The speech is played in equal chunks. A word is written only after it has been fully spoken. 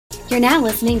You're now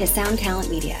listening to Sound Talent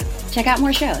Media. Check out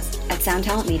more shows at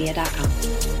soundtalentmedia.com.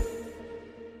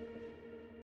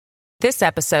 This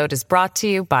episode is brought to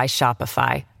you by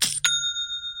Shopify.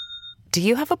 Do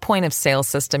you have a point of sale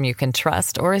system you can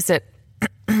trust, or is it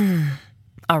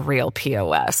a real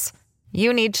POS?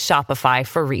 You need Shopify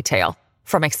for retail.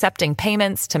 From accepting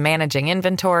payments to managing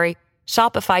inventory,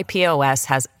 Shopify POS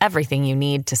has everything you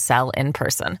need to sell in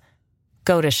person.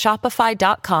 Go to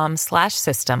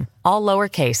shopify.com/system, all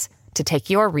lowercase, to take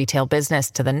your retail business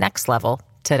to the next level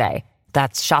today.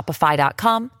 That's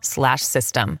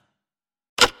shopify.com/system.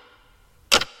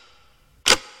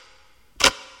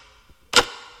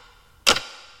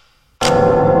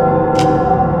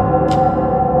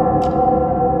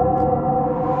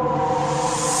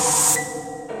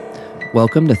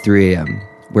 Welcome to 3 a.m.,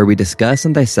 where we discuss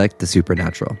and dissect the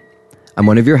supernatural. I'm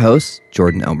one of your hosts,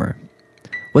 Jordan Elmer.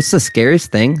 What's the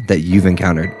scariest thing that you've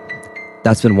encountered?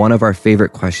 That's been one of our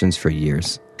favorite questions for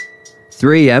years.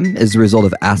 3 a.m. is the result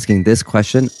of asking this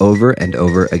question over and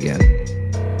over again.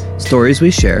 Stories we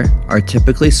share are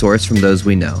typically sourced from those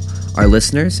we know, our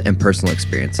listeners, and personal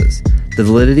experiences, the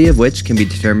validity of which can be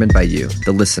determined by you,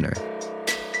 the listener.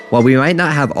 While we might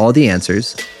not have all the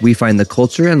answers, we find the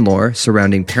culture and lore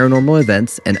surrounding paranormal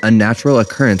events and unnatural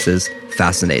occurrences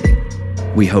fascinating.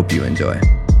 We hope you enjoy.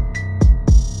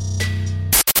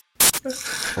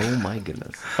 Oh my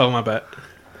goodness. Oh, my bad.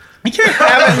 You can't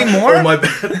have any more? Oh my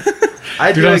bad.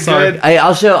 I Dude, do I'm it sorry. good.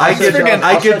 I'll show. I give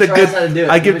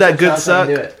that good suck.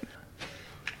 If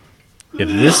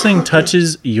this thing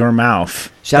touches your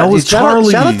mouth. Shout out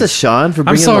to Sean for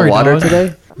bringing sorry, the water dog.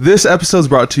 today. This episode is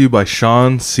brought to you by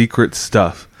Sean's Secret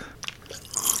Stuff.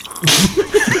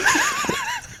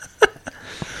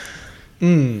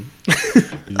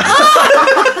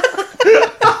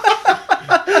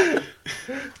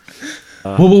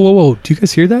 Whoa. Do you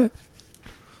guys hear that?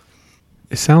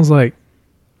 It sounds like...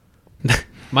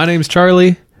 My name's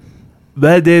Charlie.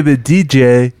 That David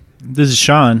DJ. This is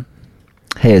Sean.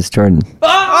 Hey, it's Jordan.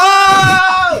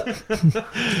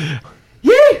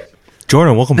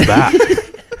 Jordan, welcome back.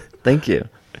 Thank you.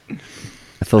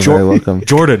 I feel very welcome.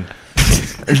 Jordan.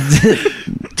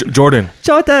 Jordan,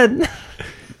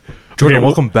 Okay,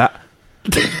 welcome back.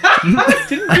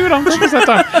 Didn't do it on purpose that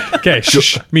time. Okay,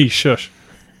 shush. Me, shush.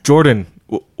 Jordan,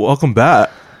 welcome back.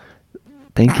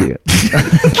 Thank you.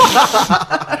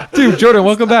 Dude, Jordan,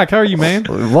 welcome back. How are you, man?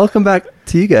 Welcome back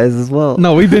to you guys as well.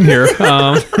 No, we've been here.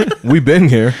 We've been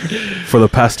here for the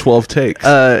past 12 takes.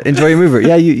 Enjoy your mover.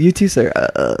 Yeah, you too, sir.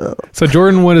 So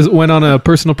Jordan went on a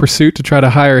personal pursuit to try to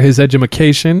hire his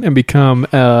education and become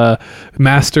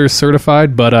master's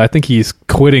certified, but I think he's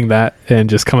quitting that and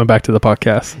just coming back to the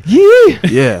podcast.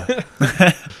 Yeah.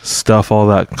 Stuff all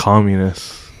that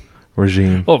communist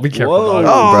regime. Oh, be careful. Whoa.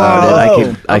 dog. Bro,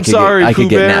 dude, I'm sorry, I could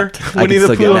get Pooh napped. Bear. I could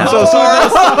still get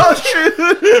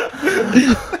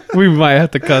napped. We might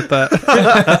have to cut that.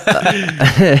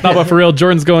 No, but for real,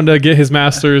 Jordan's going to get his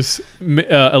master's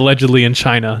allegedly in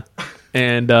China.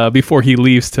 And before he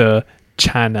leaves to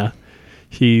China,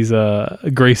 he's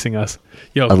gracing us.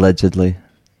 Yo, Allegedly.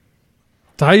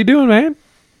 so how you doing, man?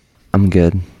 I'm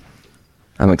good.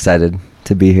 I'm excited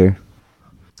to be here.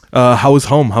 How was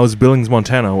home? How was Billings,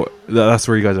 Montana? That's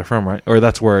where you guys are from, right? Or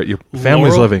that's where your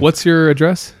family's Laurel, living. What's your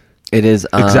address? It is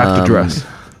exact address?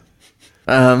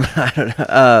 I don't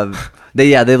know.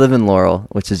 They live in Laurel,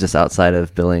 which is just outside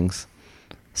of Billings.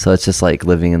 So it's just like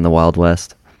living in the Wild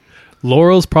West.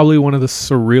 Laurel's probably one of the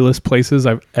surrealest places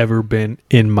I've ever been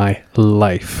in my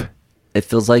life. It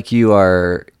feels like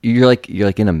you're like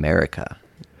in America.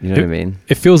 You know what I mean?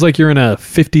 It feels like you're in a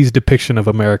 50s depiction of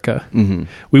America. Mm-hmm.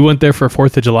 We went there for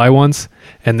 4th of July once,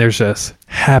 and there's just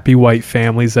happy white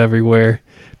families everywhere,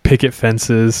 picket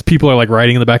fences. People are like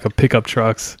riding in the back of pickup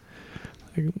trucks,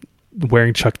 like,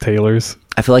 wearing Chuck Taylors.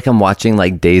 I feel like I'm watching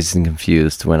like Dazed and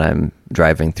Confused when I'm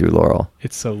driving through Laurel.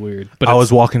 It's so weird. But I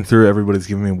was walking through, everybody's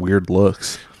giving me weird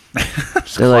looks.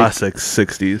 Just They're like- classic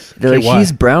 60s. They're like, why?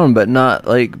 he's brown, but not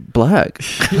like black.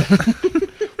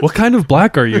 what kind of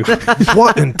black are you?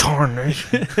 What in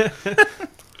tarnation? And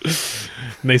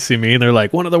they see me, and they're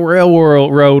like, one of the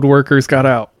railroad workers got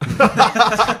out.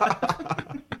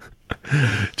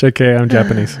 JK, I'm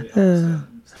Japanese.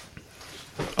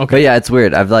 Okay. But yeah, it's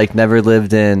weird. I've like never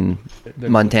lived in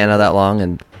Montana that long,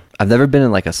 and I've never been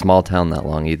in like a small town that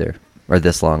long either, or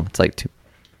this long. It's like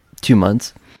two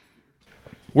months.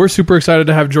 We're super excited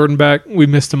to have Jordan back. We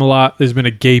missed him a lot. There's been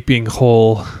a gaping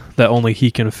hole that only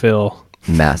he can fill.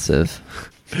 Massive.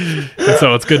 And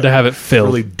so it's good to have it filled.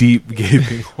 Really deep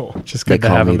gaping hole. Just They good to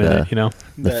call have me him in it, you know?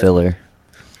 The filler.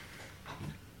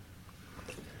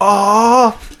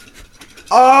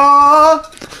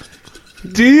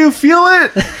 Do you feel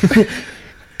it?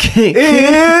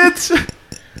 It's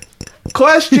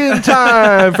question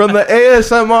time from the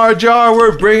ASMR jar.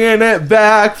 We're bringing it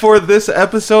back for this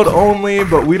episode only,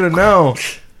 but we don't know.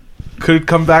 Could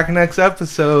come back next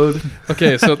episode.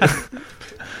 Okay, so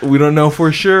we don't know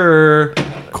for sure.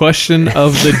 question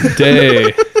of the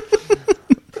day.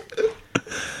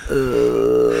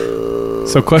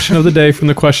 So question of the day from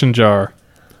the question jar.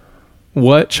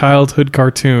 What childhood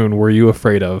cartoon were you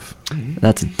afraid of?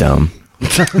 That's dumb.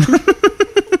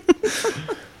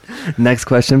 Next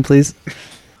question, please.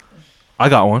 I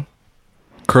got one.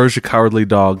 Courage the Cowardly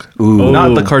Dog. Ooh.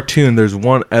 Not the cartoon. There's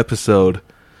one episode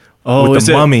with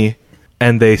the mummy,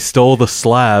 and they stole the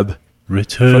slab.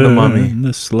 Return from the mummy.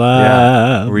 The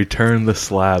slab. Yeah, return the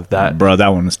slab. That Bro, that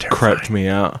one was terrifying. crept me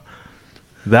out.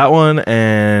 That one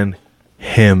and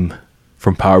him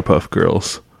from Powerpuff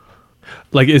Girls.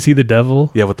 Like, is he the devil?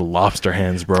 Yeah, with the lobster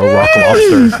hands, bro. Rock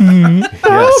lobster. Yes.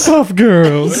 Powerpuff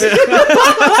Girls.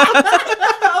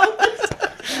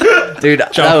 Dude,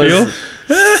 that was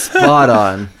spot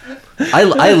on.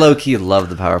 I low-key love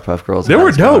the Powerpuff Girls. They when I were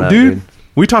was growing dope, up, dude.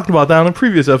 We talked about that on a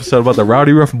previous episode about the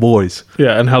Rowdy Rough Boys.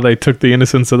 Yeah, and how they took the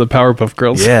innocence of the Powerpuff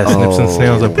Girls. Yeah, Snips and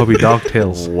Snails and Puppy Dog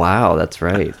Tails. Wow, that's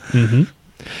right.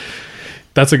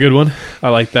 That's a good one. I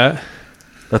like that.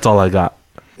 That's all I got.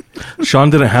 Sean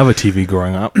didn't have a TV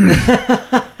growing up.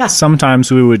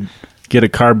 Sometimes we would get a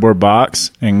cardboard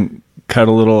box and cut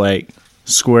a little like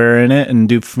square in it and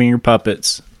do finger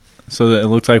puppets so that it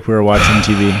looked like we were watching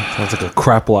TV. Sounds like a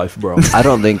crap life, bro. I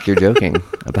don't think you're joking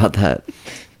about that.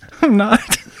 I'm not.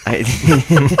 I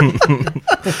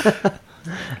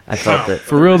felt it.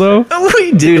 For real, though?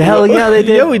 We Dude, hell yeah, they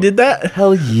did. Yeah, we did that.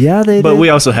 Hell yeah, they did. But we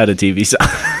also had a TV. So.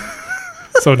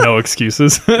 So no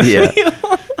excuses. Yeah.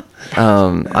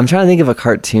 I'm trying to think of a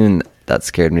cartoon that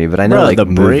scared me, but I know Bro, like the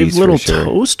Brave movies Little for sure.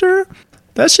 Toaster?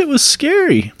 That shit was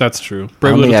scary. That's true. I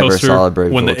Brave don't think Little I ever Toaster, saw a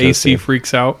Brave when the Little AC Toaster.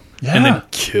 freaks out and Yeah. then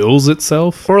kills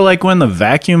itself. Or like when the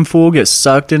vacuum fool gets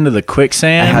sucked into the I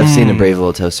quicksand. have seen a Brave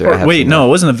Little Toaster. I have Wait, seen no, that. it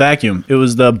wasn't a vacuum. It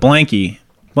was the Blanky.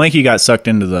 Blanky got sucked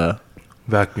into the...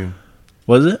 Vacuum.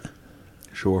 Was it?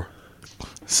 Sure.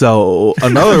 So,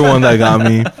 another one that got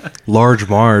me, Large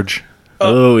Marge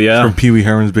Oh, yeah. from Pee Wee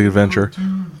Herman's Big Adventure.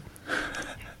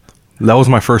 That was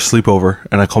my first sleepover,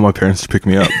 and I called my parents to pick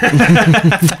me up.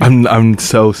 I'm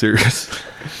so serious.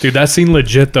 Dude, that scene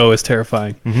legit, though, is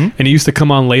terrifying. And it used to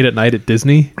come on late at night at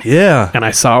Disney, Yeah. and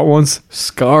I saw it once.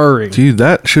 Scarring. Dude,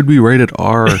 that should be rated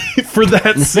R. For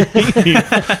that scene.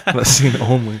 That scene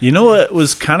only. You know what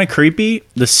was kind of creepy?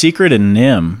 The Secret of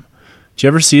Nim. Did you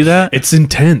ever see that? It's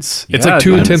intense. It's Yeah, like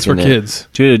too dude. intense for Seen it. kids.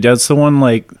 Dude, that's the one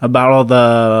like about all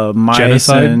the mice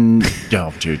Genocide? and...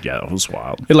 Oh, dude, yeah, that was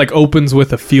wild. It like opens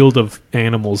with a field of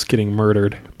animals getting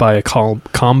murdered by a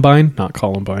combine. Not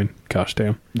Columbine. Gosh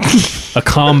damn. A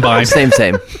combine. Same.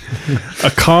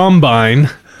 A combine.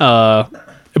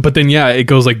 But then, yeah, it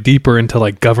goes like deeper into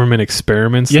like government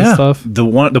experiments and Yeah, stuff.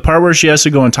 the part where she has to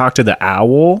go and talk to the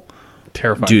owl.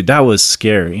 Terrifying. Dude, that was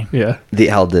scary. Yeah. The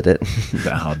owl did it.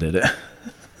 The owl did it.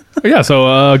 Yeah,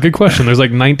 so good question. There's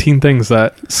like 19 things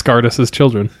that scarred us as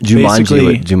children.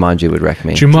 Jumanji would wreck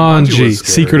me. Jumanji, was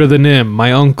scary. Secret of the Nim,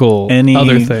 My Uncle, Any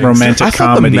other things. romantic I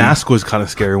thought comedy. the mask was kind of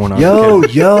scary when I was a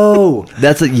kid. Yo,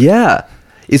 that's yeah.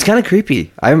 It's kind of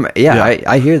creepy.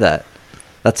 I hear that.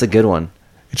 That's a good one.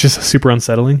 It's just super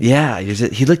unsettling. Yeah,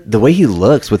 he looked the way he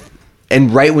looks with,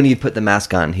 and right when you put the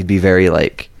mask on, he'd be very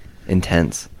like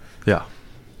intense. Yeah.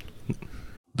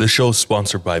 This show is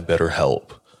sponsored by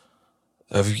BetterHelp.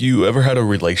 Have you ever had a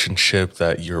relationship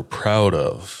that you're proud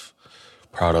of?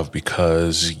 Proud of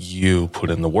because you put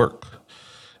in the work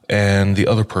and the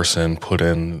other person put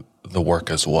in the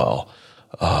work as well.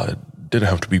 Didn't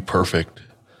have to be perfect,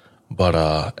 but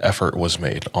effort was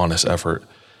made, honest effort.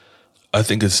 I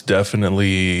think it's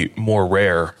definitely more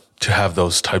rare to have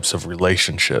those types of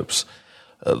relationships.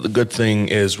 The good thing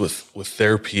is with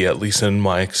therapy, at least in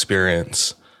my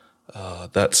experience,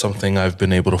 that's something I've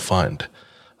been able to find.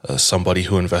 Somebody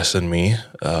who invests in me,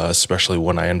 especially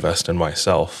when I invest in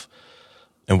myself.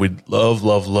 And we'd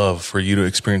love for you to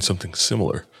experience something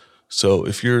similar. So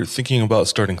if you're thinking about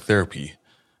starting therapy,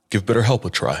 give BetterHelp a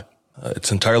try.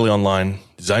 It's entirely online,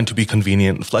 designed to be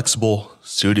convenient, flexible,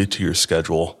 suited to your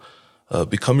schedule.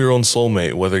 Become your own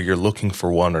soulmate, whether you're looking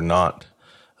for one or not.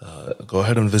 Go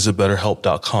ahead and visit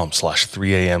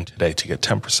betterhelp.com/3am today to get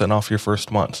 10% off your first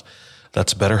month.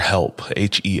 That's BetterHelp,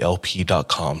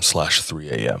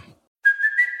 HELP.com/3am.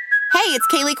 Hey, it's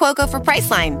Kaylee Cuoco for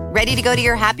Priceline. Ready to go to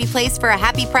your happy place for a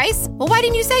happy price? Well, why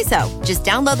didn't you say so? Just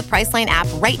download the Priceline app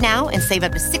right now and save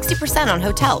up to 60% on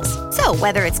hotels. So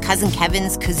whether it's Cousin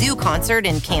Kevin's Kazoo Concert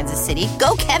in Kansas City,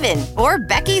 go Kevin, or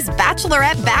Becky's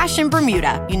Bachelorette Bash in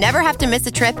Bermuda, you never have to miss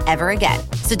a trip ever again.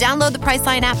 So download the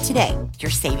Priceline app today. Your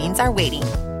savings are waiting.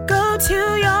 Go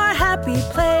to your happy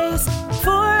place for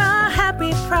a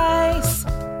happy price.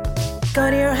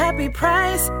 Go to your happy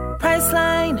price,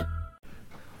 Priceline.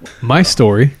 My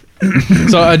story.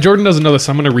 So Jordan doesn't know this,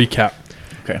 so I'm going to recap.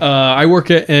 Okay. I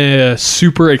work at a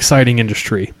super exciting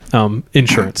industry,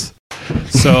 insurance.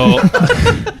 So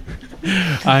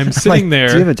I'm sitting there.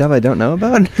 Do you have a job I don't know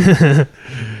about?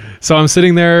 So I'm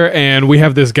sitting there, and we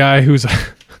have this guy who's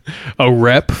a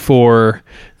rep for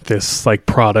this like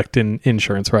product in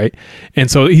insurance, right? And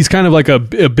so he's kind of like a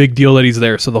big deal that he's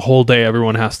there. So the whole day,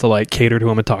 everyone has to like cater to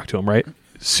him and talk to him, right?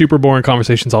 Super boring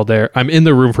conversations all day. I'm in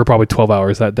the room for probably 12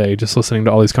 hours that day, just listening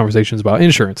to all these conversations about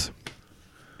insurance.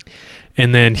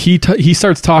 And then he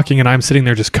starts talking, and I'm sitting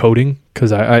there just coding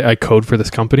because I code for this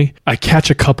company. I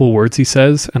catch a couple words he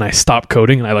says, and I stop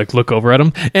coding, and I like look over at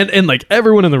him, and like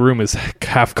everyone in the room is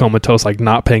half comatose, like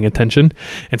not paying attention.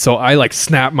 And so I like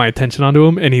snap my attention onto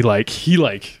him, and he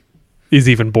is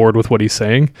even bored with what he's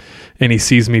saying, and he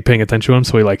sees me paying attention to him,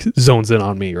 so he like zones in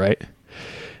on me, right?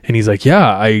 And he's like,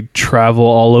 yeah, I travel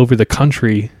all over the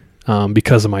country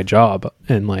because of my job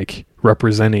and like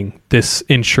representing this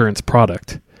insurance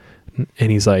product.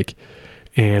 And he's like,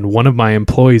 and one of my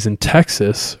employees in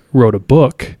Texas wrote a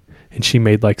book and she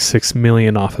made like $6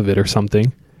 million off of it or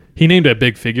something. He named it a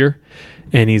big figure.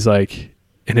 And he's like,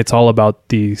 and it's all about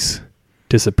these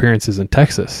disappearances in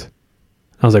Texas.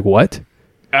 I was like, what?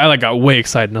 I like got way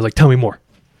excited and I was like, tell me more.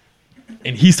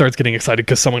 And he starts getting excited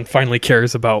because someone finally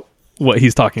cares about what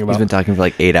he's talking about. He's been talking for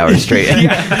like 8 hours straight.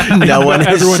 No one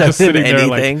has just shown sitting him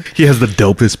there anything. like, He has the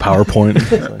dopest PowerPoint.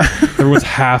 everyone's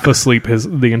half asleep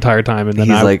the entire time. And then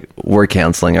He's like, we're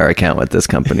canceling our account with this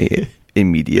company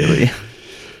immediately.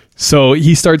 So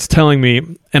he starts telling me,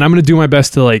 and I'm going to do my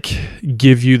best to like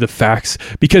give you the facts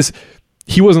because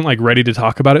he wasn't like ready to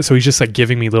talk about it. So he's just like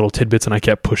giving me little tidbits and I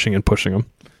kept pushing and pushing him.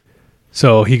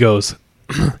 So he goes,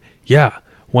 yeah,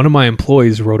 one of my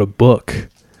employees wrote a book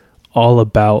all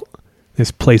about this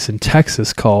place in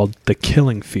Texas called the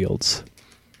Killing Fields.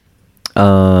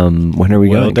 When are we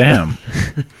going? Damn.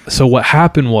 So what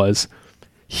happened was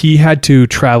he had to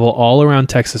travel all around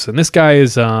Texas, and this guy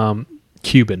is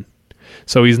Cuban.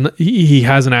 So he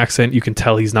has an accent. You can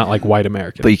tell he's not like white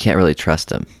American. But you can't really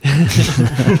trust him.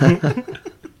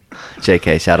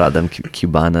 JK, shout out them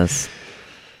Cubanas.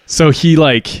 So he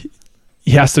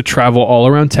has to travel all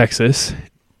around Texas,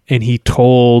 and he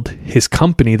told his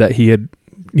company that he had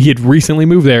recently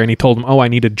moved there, and he told them, oh, I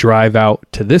need to drive out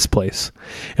to this place.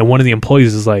 And one of the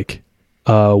employees is like,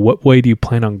 what way do you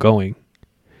plan on going?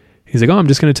 He's like, oh, I'm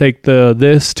just going to take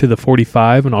this to the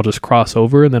 45 and I'll just cross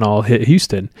over and then I'll hit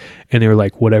Houston. And they were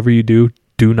like, whatever you do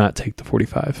not take the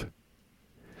 45.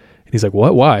 And he's like,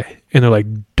 what? Why? And they're like,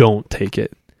 don't take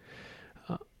it.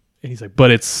 And he's like, but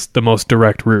it's the most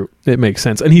direct route. It makes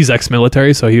sense. And he's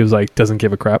ex-military, so he was like, doesn't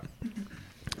give a crap.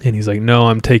 And he's like, no,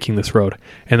 I'm taking this road.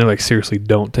 And they're like, seriously,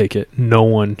 don't take it. No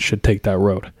one should take that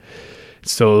road.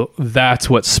 So that's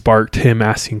what sparked him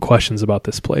asking questions about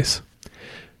this place.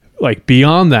 Like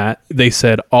beyond that, they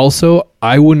said, also,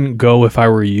 I wouldn't go if I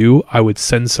were you. I would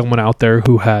send someone out there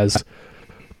who has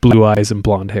blue eyes and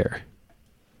blonde hair.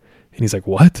 And he's like,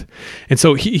 what? And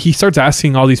so he starts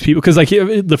asking all these people, because like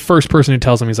the first person who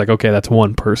tells him, he's like, okay, that's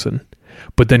one person.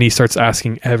 But then he starts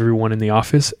asking everyone in the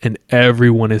office, and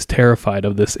everyone is terrified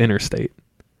of this interstate.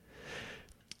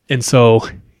 And so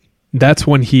that's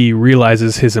when he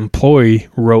realizes his employee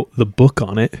wrote the book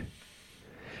on it,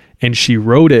 and she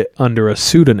wrote it under a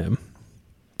pseudonym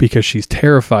because she's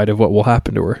terrified of what will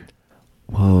happen to her.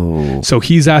 Whoa. So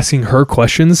he's asking her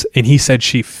questions, and he said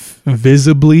she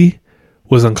visibly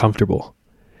was uncomfortable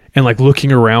and like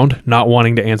looking around, not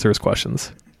wanting to answer his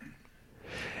questions.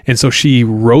 And so she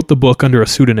wrote the book under a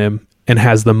pseudonym and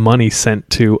has the money sent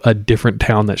to a different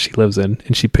town that she lives in,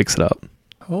 and she picks it up.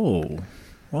 Oh,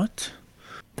 what?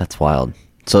 That's wild.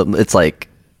 So it's like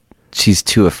she's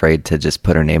too afraid to just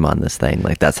put her name on this thing.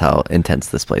 Like that's how intense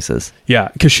this place is. Yeah,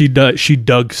 because she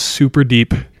dug super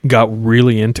deep, got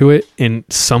really into it, and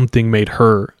something made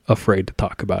her afraid to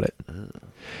talk about it.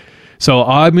 So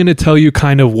I'm going to tell you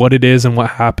kind of what it is and what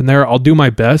happened there. I'll do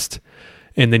my best,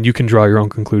 and then you can draw your own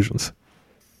conclusions.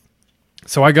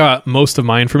 So I got most of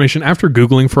my information after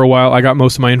Googling for a while. I got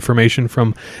most of my information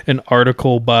from an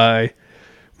article by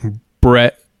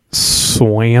Brett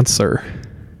Swancer.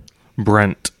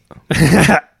 Brent.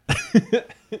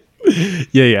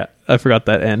 Yeah. I forgot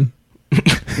that N.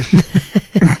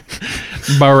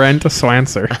 Barent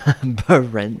Swanser.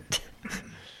 Barent.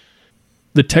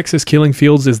 The Texas Killing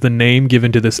Fields is the name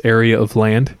given to this area of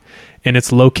land, and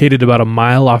it's located about a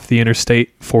mile off the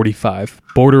Interstate 45,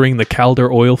 bordering the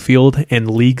Calder oil field and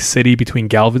League City between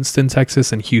Galveston,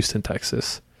 Texas and Houston,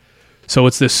 Texas. So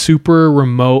it's this super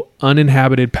remote,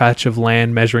 uninhabited patch of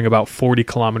land measuring about 40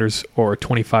 kilometers or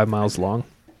 25 miles long.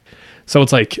 So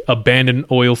it's like abandoned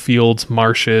oil fields,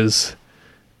 marshes,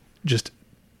 just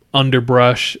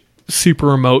underbrush, super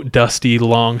remote, dusty,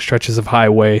 long stretches of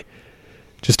highway.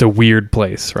 Just a weird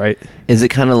place, right? Is it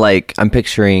kind of like, I'm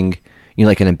picturing, you know,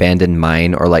 like an abandoned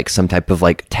mine or like some type of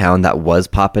like town that was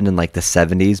popping in like the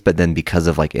 70s, but then because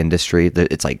of like industry,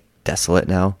 it's like desolate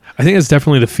now? I think it's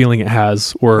definitely the feeling it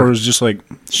has. Or it was just like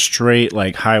straight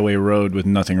like highway road with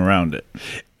nothing around it.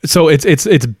 So it's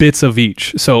bits of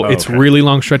each. So it's really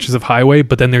long stretches of highway,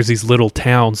 but then there's these little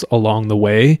towns along the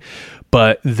way,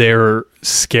 but they're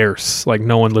scarce. Like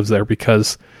no one lives there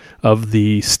because of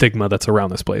the stigma that's around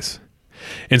this place.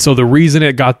 And so the reason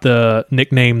it got the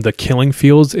nickname the Killing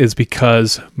Fields is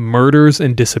because murders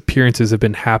and disappearances have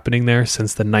been happening there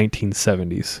since the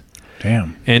 1970s.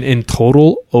 Damn. And in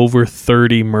total, over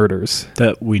 30 murders.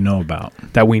 That we know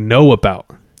about.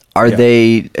 Are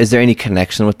they, is there any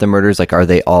connection with the murders? Like, are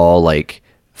they all like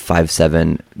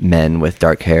 5'7" men with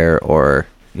dark hair or,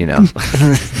 you know?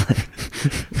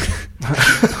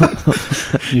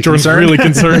 Jordan's really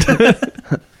concerned.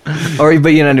 Or, but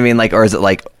you know what I mean? Like, or is it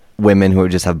like women who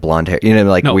just have blonde hair, you know,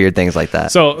 like weird things like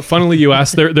that? So funnily you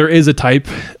asked, there is a type,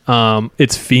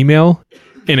 it's female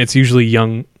and it's usually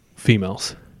young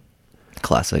females.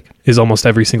 Classic. Is almost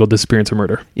every single disappearance or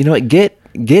murder. You know what, get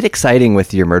exciting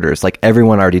with your murders. Like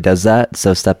everyone already does that,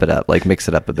 so step it up, like mix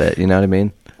it up a bit, you know what I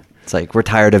mean? It's like we're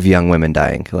tired of young women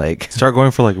dying. Like start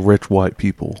going for like rich white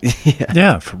people.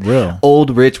 Yeah, for real.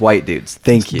 Old rich white dudes.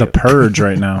 Thank you. The Purge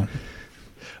right now.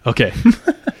 Okay.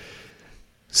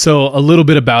 So a little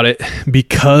bit about it,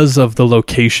 because of the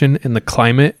location and the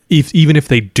climate, even if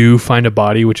they do find a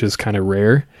body, which is kind of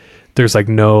rare, there's like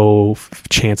no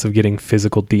chance of getting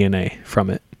physical DNA from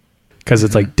it because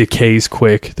it's like decays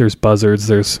quick. There's buzzards,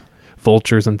 there's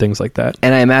vultures and things like that.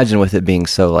 And I imagine with it being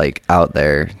so like out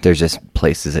there, there's just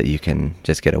places that you can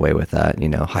just get away with that, you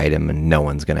know, hide them and no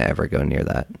one's going to ever go near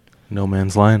that. No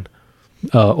man's land.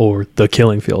 Or the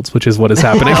Killing Fields, which is what is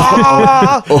happening.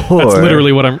 That's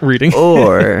literally what I'm reading.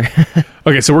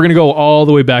 Okay, so we're going to go all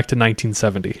the way back to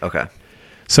 1970. Okay.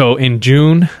 So in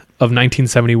June of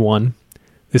 1971,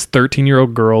 this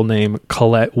 13-year-old girl named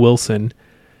Colette Wilson,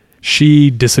 she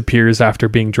disappears after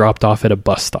being dropped off at a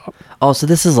bus stop. Oh, so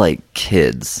this is like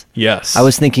kids. Yes. I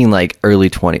was thinking like early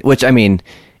 20s, which I mean,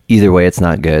 either way, it's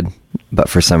not good. But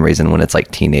for some reason, when it's like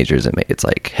teenagers, it's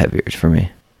like heavier for me.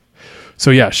 So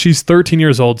yeah, she's 13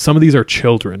 years old. Some of these are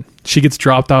children. She gets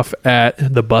dropped off at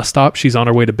the bus stop. She's on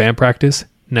her way to band practice.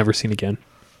 Never seen again.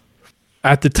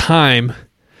 At the time,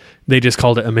 they just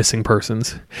called it a missing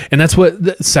persons. And that's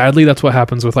sadly, that's what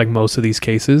happens with like most of these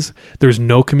cases. There's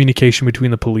no communication between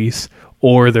the police,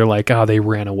 or they're like, they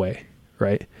ran away,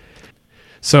 right?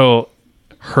 So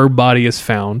her body is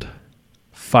found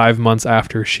 5 months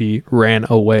after she ran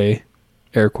away,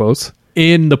 air quotes,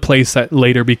 in the place that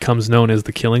later becomes known as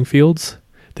the Killing Fields,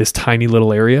 this tiny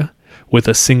little area with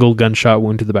a single gunshot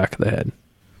wound to the back of the head.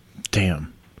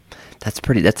 Damn.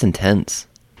 That's intense.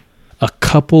 A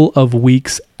couple of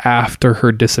weeks after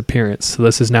her disappearance, so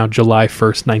this is now July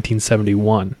 1st,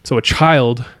 1971. So a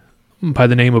child by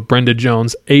the name of Brenda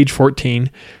Jones, age 14,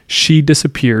 she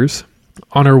disappears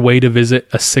on her way to visit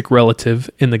a sick relative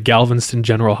in the Galveston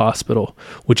General Hospital,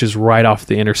 which is right off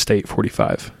the Interstate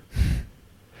 45.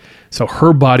 So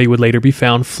her body would later be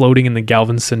found floating in the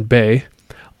Galveston Bay.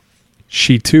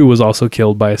 She too was also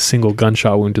killed by a single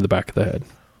gunshot wound to the back of the head.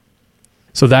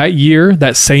 So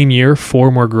that same year,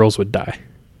 4 more girls would die.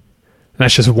 And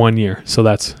that's just 1 year. So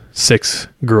that's 6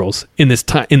 girls in this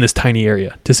tiny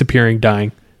area, disappearing,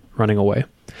 dying, running away.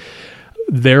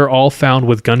 They're all found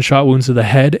with gunshot wounds to the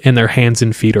head, and their hands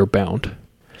and feet are bound.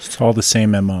 It's all the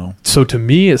same MO. So to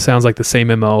me, it sounds like the same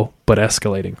MO, but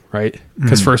escalating, right?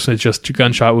 Because first it's just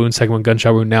gunshot wound, second one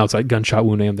gunshot wound. Now it's like gunshot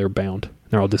wound and they're bound.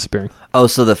 They're all disappearing. Oh,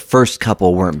 so the first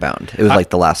couple weren't bound. It was like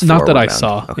the last 4 Not that I bound.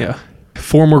 saw, Okay. yeah.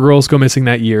 4 more girls go missing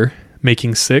that year,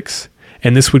 making 6.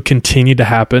 And this would continue to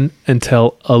happen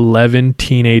until 11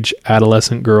 teenage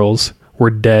adolescent girls were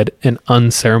dead and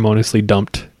unceremoniously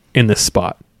dumped in this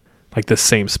spot. Like the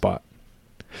same spot.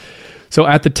 So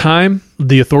at the time,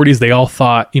 the authorities, they all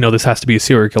thought, this has to be a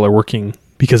serial killer working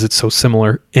because it's so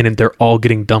similar, and they're all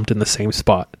getting dumped in the same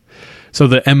spot. So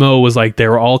the MO was like they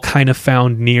were all kind of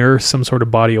found near some sort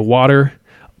of body of water.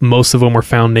 Most of them were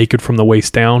found naked from the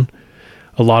waist down.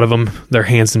 A lot of them, their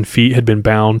hands and feet had been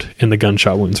bound in the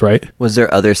gunshot wounds, right? Was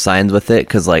there other signs with it?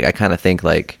 Because like I kind of think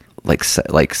like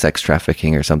sex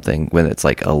trafficking or something when it's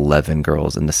like 11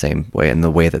 girls in the same way and the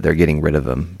way that they're getting rid of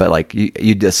them. But like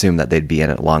you'd assume that they'd be in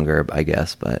it longer, I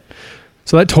guess. But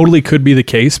so that totally could be the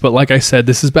case. But like I said,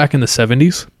 this is back in the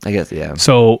 70s. I guess, yeah.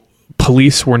 So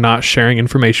police were not sharing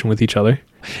information with each other.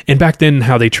 And back then,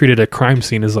 how they treated a crime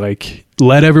scene is like,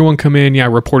 let everyone come in. Yeah,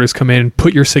 reporters come in,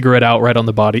 put your cigarette out right on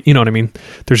the body. You know what I mean?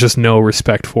 There's just no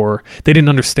respect for... They didn't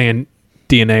understand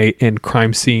DNA and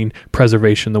crime scene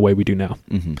preservation the way we do now.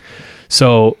 Mm-hmm.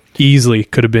 So easily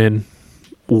could have been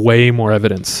way more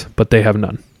evidence, but they have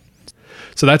none.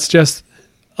 So that's just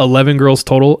 11 girls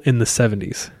total in the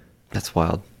 70s. That's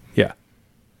wild. Yeah.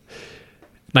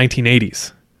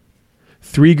 1980s.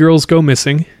 3 girls go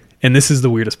missing, and this is the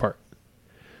weirdest part.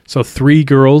 So 3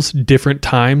 girls, different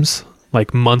times,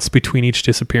 like months between each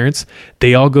disappearance,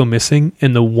 they all go missing.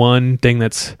 And the one thing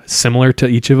that's similar to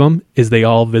each of them is they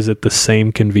all visit the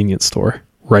same convenience store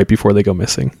right before they go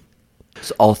missing.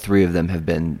 So all 3 of them have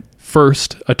been...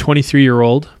 First, a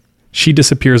 23-year-old, she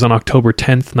disappears on October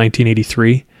 10th,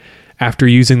 1983, after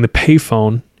using the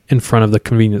payphone in front of the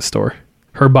convenience store.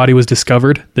 Her body was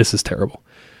discovered. This is terrible.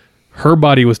 Her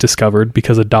body was discovered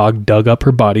because a dog dug up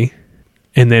her body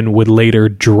and then would later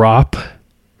drop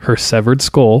her severed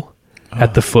skull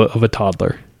at the foot of a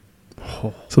toddler.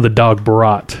 So the dog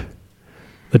brought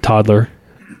the toddler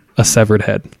a severed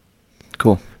head.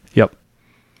 Cool. Yep.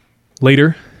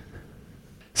 Later,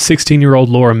 16-year-old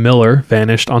Laura Miller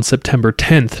vanished on September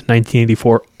 10th,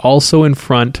 1984, also in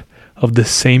front of the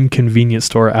same convenience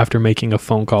store after making a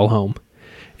phone call home.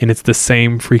 And it's the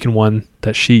same freaking one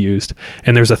that she used.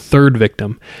 And there's a third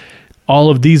victim. All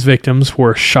of these victims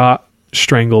were shot,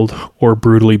 strangled, or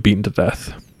brutally beaten to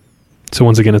death. So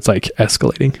once again, it's like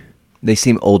escalating. They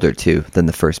seem older too than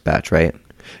the first batch, right?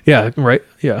 Yeah, right.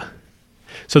 Yeah.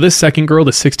 So this second girl,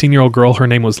 the 16-year-old girl, her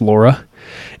name was Laura,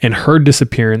 and her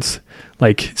disappearance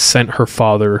like sent her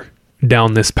father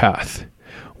down this path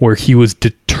where he was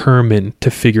determined to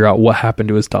figure out what happened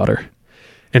to his daughter.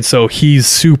 And so he's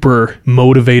super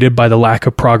motivated by the lack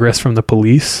of progress from the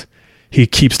police. He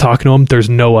keeps talking to them. There's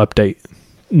no update.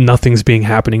 Nothing's being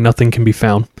happening. Nothing can be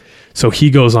found. So he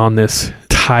goes on this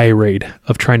tirade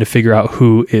of trying to figure out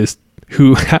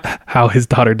how his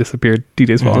daughter disappeared.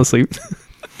 DJ's falling asleep.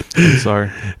 I'm sorry.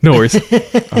 No worries.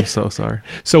 I'm so sorry.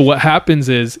 So what happens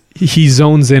is he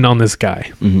zones in on this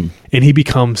guy, and he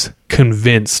becomes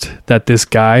convinced that this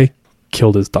guy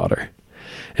killed his daughter.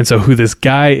 And so who this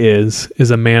guy is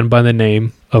a man by the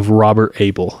name of Robert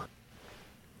Abel.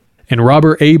 And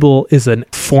Robert Abel is a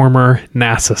former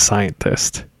NASA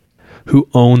scientist who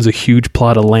owns a huge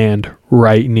plot of land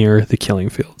right near the killing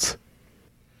fields.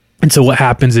 And so what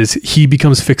happens is he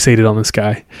becomes fixated on this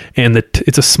guy. And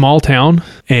it's a small town.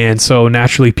 And so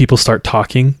naturally people start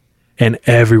talking. And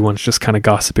everyone's just kind of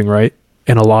gossiping, right?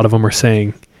 And a lot of them are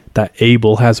saying that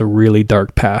Abel has a really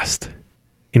dark past.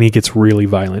 And he gets really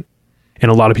violent.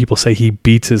 And a lot of people say he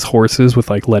beats his horses with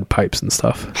like lead pipes and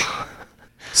stuff.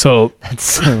 So that's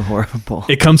so horrible.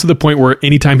 It comes to the point where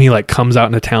anytime he like comes out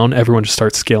into town, everyone just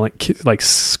starts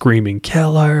screaming,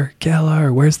 "Kill her, kill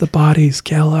her, where's the bodies,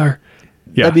 kill her."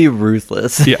 Yeah. That'd be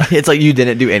ruthless. Yeah. It's like you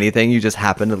didn't do anything. You just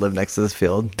happened to live next to this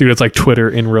field. Dude, it's like Twitter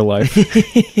in real life.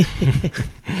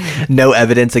 No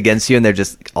evidence against you, and they're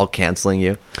just all canceling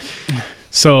you.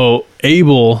 So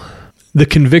Abel, the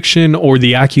conviction or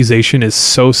the accusation is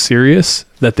so serious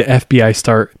that the FBI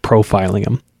start profiling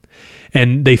him.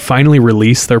 And they finally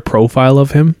release their profile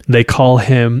of him. They call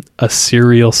him a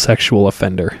serial sexual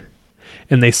offender.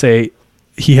 And they say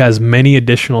he has many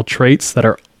additional traits that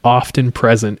are often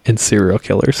present in serial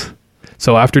killers.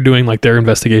 So after doing like their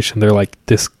investigation, they're like,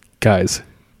 this guy's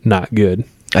not good.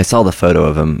 I saw the photo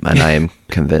of him and I am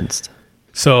convinced.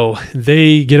 So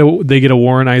they get a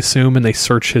warrant, I assume, and they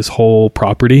search his whole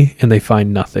property and they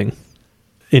find nothing.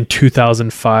 In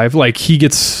 2005, like he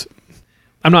gets,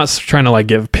 I'm not trying to like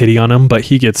give pity on him, but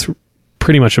he gets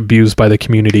pretty much abused by the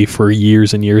community for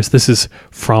years and years. This is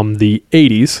from the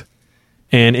 80s.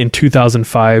 And in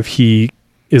 2005, he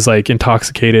is like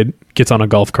intoxicated, gets on a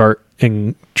golf cart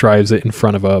and drives it in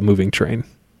front of a moving train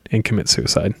and commits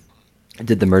suicide.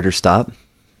 Did the murder stop?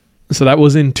 So that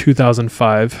was in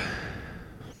 2005.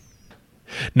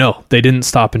 No, they didn't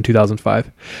stop in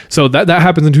 2005. So that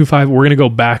happens in 2005. We're going to go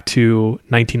back to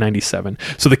 1997.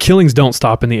 So the killings don't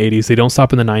stop in the 80s. They don't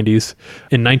stop in the 90s.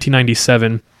 In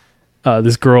 1997,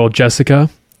 this girl, Jessica,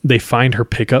 they find her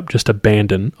pickup just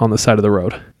abandoned on the side of the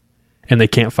road. And they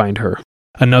can't find her.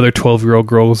 Another 12-year-old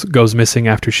girl goes missing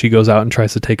after she goes out and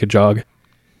tries to take a jog.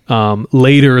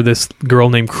 Later, this girl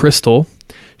named Crystal,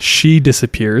 she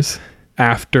disappears.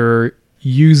 after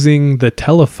using the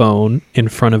telephone in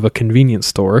front of a convenience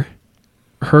store.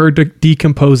 Her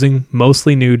decomposing,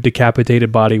 mostly nude,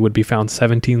 decapitated body would be found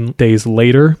 17 days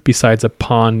later besides a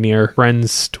pond near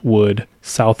Friendswood,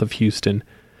 south of Houston.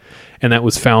 And that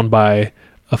was found by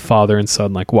a father and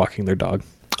son, like walking their dog.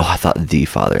 Oh, I thought the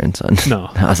father and son. No.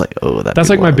 I was like, oh, that's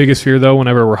like my biggest fear, though,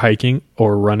 whenever we're hiking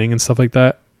or running and stuff like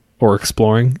that, or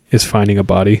exploring, is finding a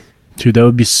body. Dude, that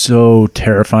would be so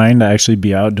terrifying to actually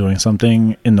be out doing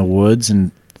something in the woods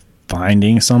and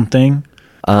finding something.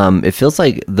 It feels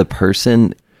like the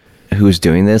person who's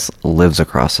doing this lives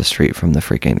across the street from the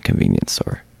freaking convenience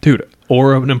store. Dude,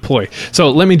 or an employee.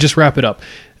 So let me just wrap it up.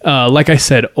 Like I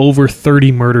said, over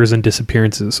 30 murders and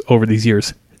disappearances over these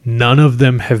years. None of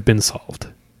them have been solved.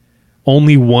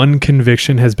 Only one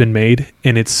conviction has been made,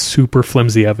 and it's super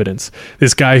flimsy evidence.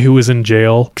 This guy who was in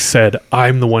jail said,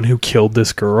 I'm the one who killed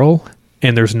this girl,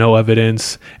 and there's no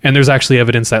evidence. And there's actually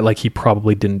evidence that like he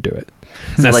probably didn't do it.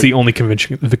 And that's like, the only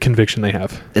conviction they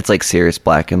have. It's like Sirius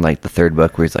Black in like the third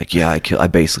book where he's like, yeah, I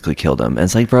basically killed him. And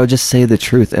it's like, bro, just say the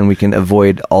truth and we can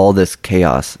avoid all this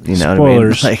chaos. You know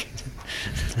Spoilers. what I mean?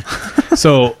 Like,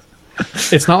 so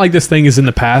it's not like this thing is in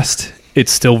the past.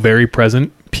 It's still very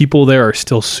present. People there are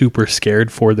still super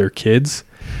scared for their kids.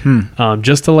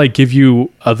 Just to like give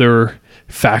you other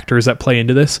factors that play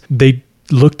into this, they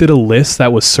looked at a list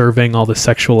that was surveying all the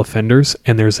sexual offenders,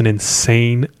 and there's an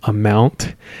insane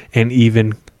amount and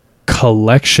even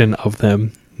collection of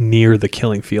them near the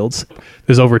killing fields.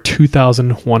 There's over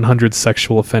 2,100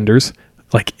 sexual offenders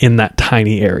like in that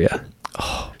tiny area.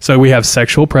 So we have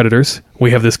sexual predators,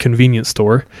 we have this convenience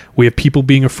store, we have people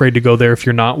being afraid to go there if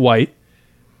you're not white.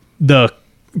 The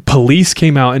police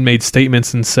came out and made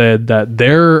statements and said that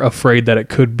they're afraid that it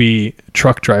could be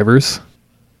truck drivers.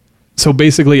 So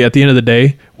basically, at the end of the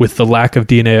day, with the lack of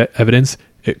DNA evidence,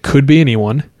 it could be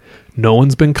anyone. No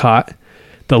one's been caught.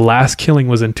 The last killing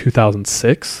was in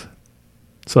 2006.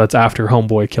 So that's after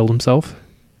Homeboy killed himself.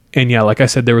 And yeah, like I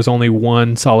said, there was only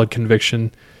one solid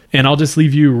conviction. And I'll just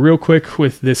leave you real quick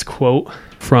with this quote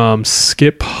from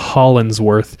Skip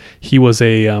Hollandsworth. He was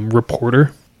a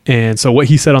reporter. And so what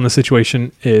he said on the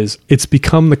situation is, it's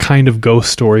become the kind of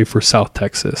ghost story for South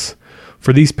Texas.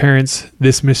 For these parents,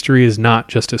 this mystery is not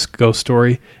just a ghost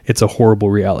story, it's a horrible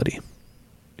reality.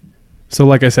 So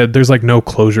like I said, there's like no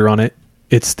closure on it.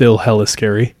 It's still hella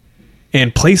scary.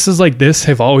 And places like this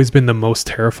have always been the most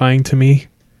terrifying to me,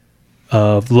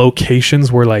 of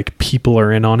locations where like people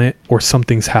are in on it or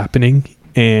something's happening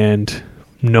and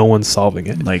no one's solving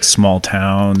it. Like small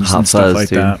towns and stuff like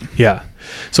that. Yeah.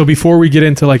 So before we get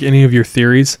into like any of your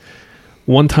theories,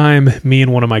 one time me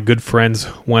and one of my good friends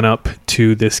went up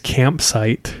to this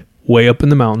campsite way up in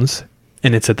the mountains,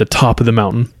 and it's at the top of the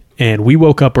mountain. And we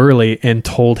woke up early and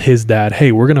told his dad,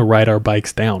 hey, we're going to ride our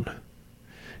bikes down.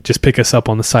 Just pick us up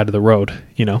on the side of the road,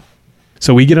 you know?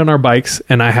 So we get on our bikes,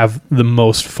 and I have the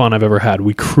most fun I've ever had.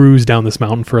 We cruise down this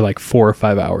mountain for like 4 or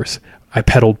 5 hours. I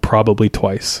pedaled probably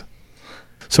twice.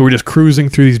 So we're just cruising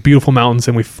through these beautiful mountains,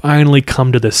 and we finally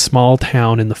come to this small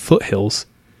town in the foothills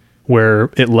where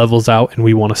it levels out, and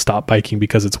we want to stop biking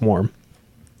because it's warm.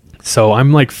 So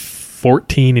I'm like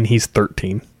 14 and he's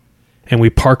 13. And we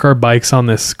park our bikes on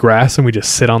this grass, and we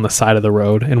just sit on the side of the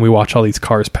road, and we watch all these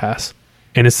cars pass.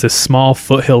 And it's this small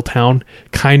foothill town,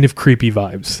 kind of creepy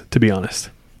vibes, to be honest.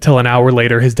 Till an hour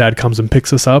later, his dad comes and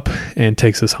picks us up and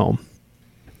takes us home.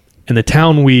 And the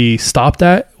town we stopped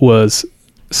at was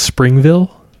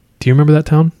Springville. Do you remember that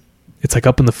town? It's like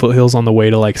up in the foothills on the way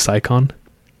to like Sicon.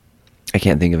 I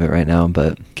can't think of it right now,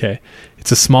 but... Okay.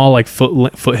 It's a small like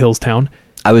foothills town.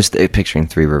 I was picturing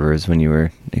Three Rivers when you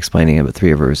were explaining it, but Three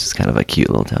Rivers is kind of a cute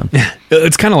little town.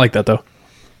 It's kind of like that, though.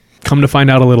 Come to find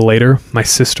out a little later, my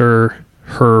sister,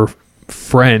 her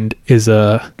friend is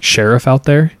a sheriff out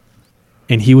there,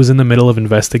 and he was in the middle of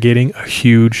investigating a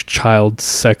huge child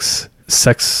sex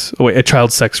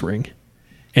ring.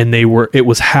 And it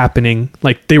was happening,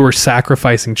 like they were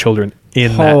sacrificing children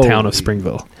in that town of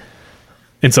Springville.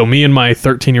 And so me and my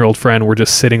 13-year-old friend were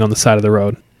just sitting on the side of the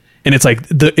road. And it's like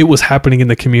it was happening in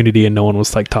the community and no one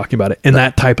was like talking about it. And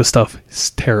that type of stuff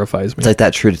terrifies me. It's like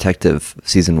that True Detective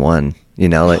season 1, you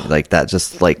know, like that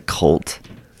just like cult.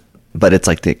 But it's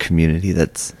like the community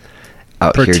that's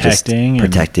out here just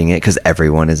protecting it because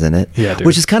everyone is in it. Yeah, dude.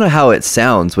 Which is kind of how it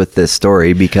sounds with this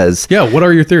story because... Yeah, what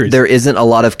are your theories? There isn't a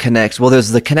lot of connection. Well, there's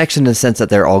the connection in the sense that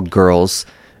they're all girls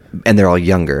and they're all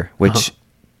younger, which...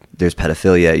 There's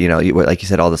pedophilia, you know, like you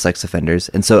said, all the sex offenders.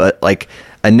 And so like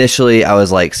initially I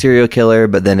was like serial killer,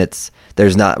 but then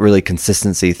there's not really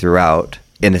consistency throughout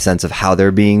in a sense of how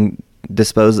they're being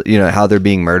disposed, how they're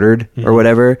being murdered or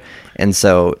whatever. And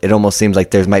so it almost seems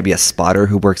like there might be a spotter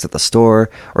who works at the store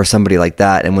or somebody like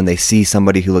that. And when they see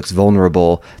somebody who looks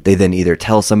vulnerable, they then either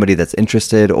tell somebody that's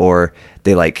interested, or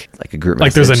they like a group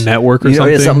message. Like there's a network or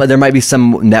something? There might be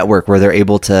some network where they're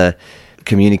able to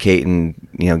communicate and,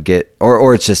 get,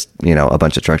 or it's just, a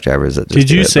bunch of truck drivers that just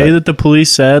Did you say that the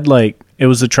police said like it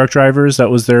was the truck drivers that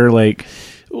was their like...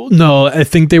 No, I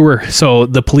think they were. So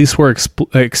the police were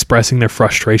expressing their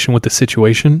frustration with the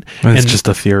situation. It's just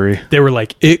a theory. They were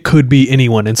like, it could be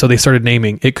anyone. And so they started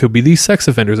naming, it could be these sex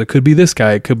offenders. It could be this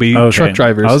guy. It could be truck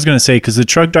drivers. I was going to say, because the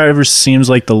truck drivers seems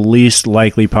like the least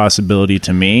likely possibility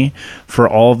to me for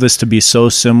all of this to be so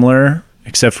similar,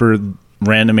 except for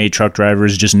random A truck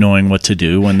drivers just knowing what to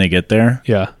do when they get there.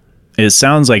 Yeah. It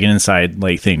sounds like an inside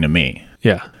thing to me.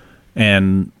 Yeah.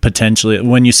 And potentially,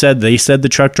 when you said they said the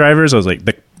truck drivers, I was like,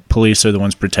 the police are the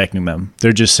ones protecting them.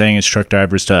 They're just saying it's truck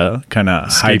drivers to kind of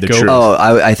hide the truth. Oh,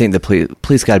 I think the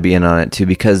police got to be in on it too,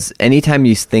 because anytime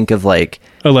you think of like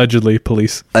allegedly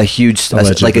police, a huge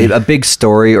like a big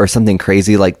story or something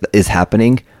crazy like is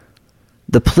happening,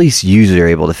 the police usually are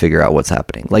able to figure out what's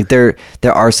happening. Like there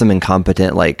are some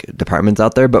incompetent like departments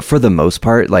out there, but for the most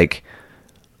part, like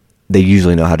they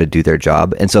usually know how to do their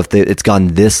job. And so if it's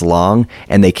gone this long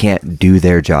and they can't do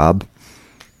their job,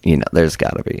 there's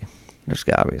gotta be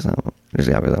something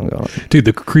going on. Dude,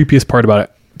 the creepiest part about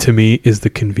it to me is the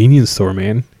convenience store,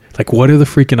 man. Like, what are the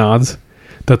freaking odds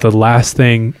that the last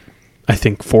thing I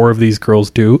think 4 of these girls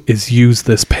do is use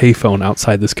this payphone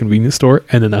outside this convenience store,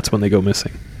 and then that's when they go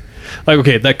missing? Like,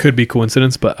 okay, that could be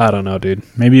coincidence, but I don't know, dude.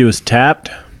 Maybe it was tapped.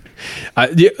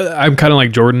 I'm kind of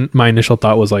like Jordan. My initial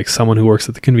thought was like someone who works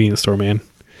at the convenience store, man,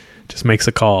 just makes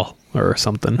a call or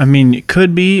something. I mean, it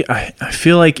could be. I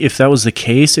feel like if that was the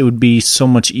case, it would be so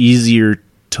much easier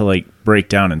to like break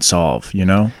down and solve,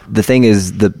 The thing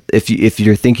is, if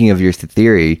you're thinking of your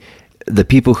theory, the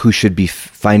people who should be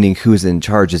finding who's in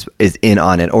charge is in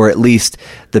on it, or at least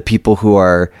the people who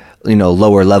are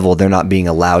lower level, they're not being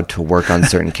allowed to work on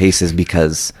certain cases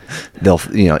because they'll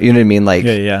you know what I mean, like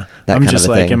yeah. That I'm kind just of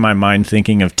a like thing. in my mind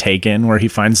thinking of Taken, where he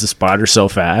finds the spotter so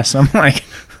fast. I'm like,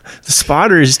 the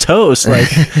spotter is toast. Like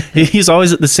he's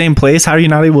always at the same place. How are you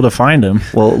not able to find him?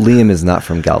 Well, Liam is not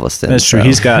from Galveston. That's true. so-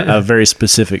 He's got a very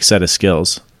specific set of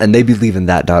skills. and they be leaving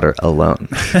that daughter alone.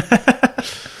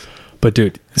 But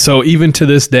dude, so even to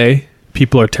this day,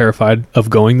 people are terrified of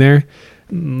going there.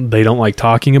 They don't like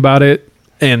talking about it.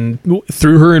 And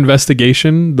through her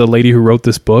investigation, the lady who wrote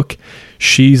this book,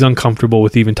 she's uncomfortable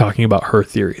with even talking about her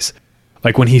theories.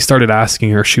 Like when he started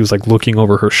asking her, she was like looking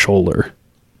over her shoulder.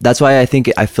 That's why I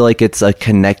feel like it's a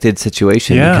connected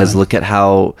situation, because look at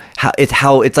how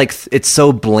it's like it's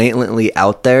so blatantly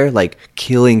out there, like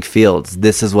killing fields.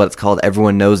 This is what it's called.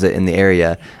 Everyone knows it in the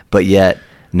area, but yet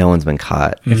no one's been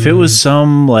caught. If it was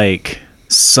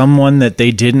someone that they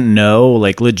didn't know,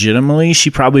 like legitimately, she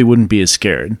probably wouldn't be as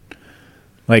scared.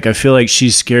 Like, I feel like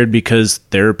she's scared because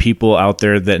there are people out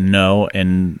there that know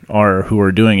and who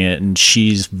are doing it, and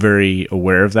she's very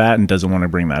aware of that and doesn't want to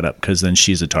bring that up because then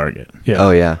she's a target. Yeah.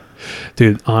 Oh yeah,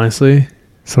 Dude, honestly,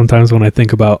 sometimes when I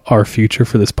think about our future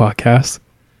for this podcast,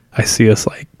 I see us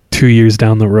like 2 years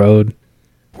down the road.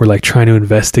 We're like trying to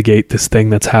investigate this thing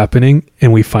that's happening,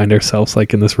 and we find ourselves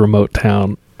like in this remote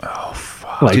town. Oh,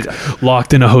 fuck. Like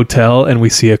locked in a hotel, and we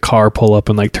see a car pull up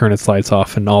and like turn its lights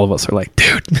off, and all of us are like,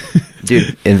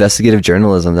 dude, investigative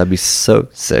journalism. That'd be so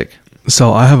sick.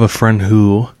 So I have a friend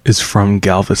who is from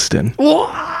Galveston.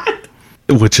 What?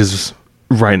 Which is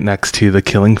right next to the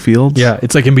killing fields. Yeah,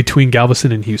 it's like in between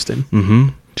Galveston and Houston. Mm-hmm.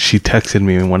 She texted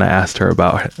me when I asked her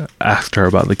about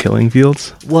the killing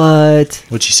fields. What?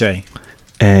 What'd she say?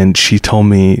 And she told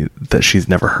me that she's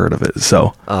never heard of it.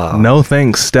 So no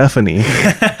thanks, Stephanie.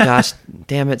 Gosh,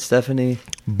 damn it, Stephanie.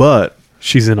 But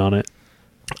she's in on it.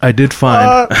 I did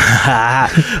find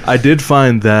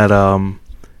that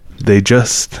they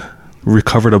just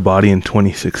recovered a body in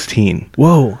 2016.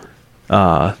 Whoa.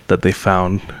 That they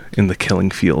found in the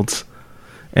killing fields,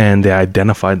 and they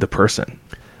identified the person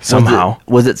somehow.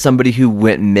 Was it somebody who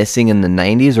went missing in the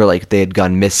 90s, or like they had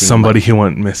gone missing? Somebody who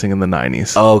went missing in the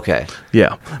 90s. Oh, okay.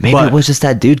 Yeah. Maybe it was just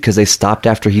that dude because they stopped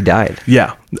after he died.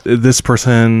 Yeah. This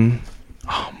person,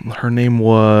 her name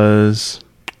was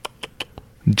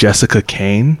Jessica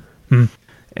Kane.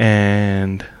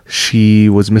 And she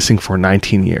was missing for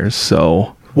 19 years.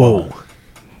 So, whoa.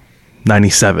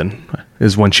 97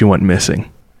 is when she went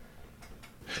missing.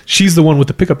 She's the one with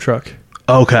the pickup truck.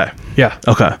 Okay. Yeah.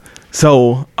 Okay.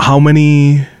 So, how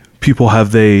many people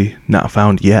have they not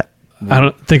found yet? I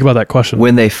don't think about that question.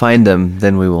 When they find them,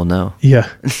 then we will know. Yeah.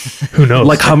 Who knows?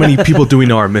 Like, how many people do we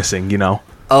know are missing, you know?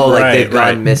 Oh, like Right, they've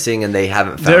right. gone missing and they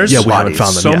haven't found There's bodies. we haven't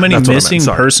found them so yet. many That's what I meant, missing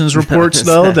sorry. persons reports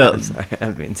though I'm that sorry,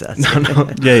 I'm being sassy.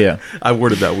 yeah. I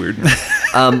worded that weird.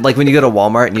 Like when you go to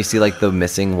Walmart and you see like the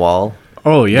missing wall.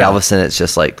 Oh yeah. Galveston, it's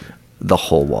just like the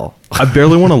whole wall. I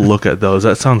barely want to look at those.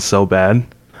 That sounds so bad,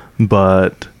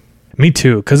 but Me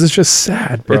too, because it's just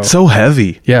sad, bro. it's so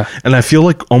heavy. Yeah. And I feel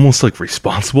like almost like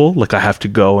responsible. Like I have to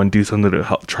go and do something to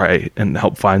help try and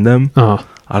help find them.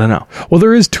 I don't know. Well,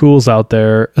 there is tools out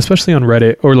there, especially on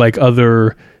Reddit or like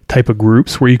other type of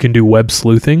groups where you can do web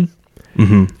sleuthing.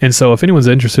 Mm-hmm. And so if anyone's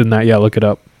interested in that, yeah, look it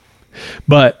up.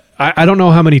 But I don't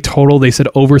know how many total. They said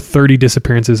over 30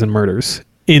 disappearances and murders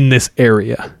in this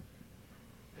area.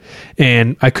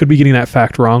 And I could be getting that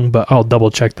fact wrong, but I'll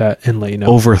double check that and let you know.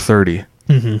 Over 30.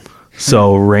 Mm-hmm.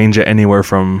 So range it anywhere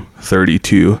from 30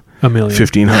 to A million.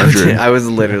 1,500. I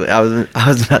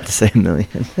was about to say a million.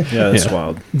 Yeah, that's Yeah.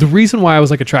 wild. The reason why I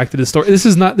was like attracted to the story, this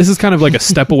is kind of like a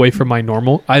step away from my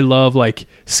normal. I love like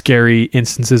scary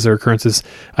instances or occurrences.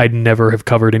 I'd never have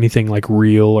covered anything like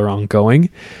real or ongoing,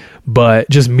 but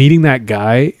just meeting that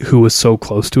guy who was so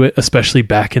close to it, especially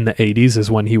back in the 80s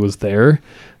is when he was there,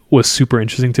 was super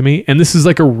interesting to me. And this is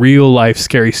like a real life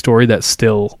scary story that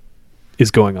still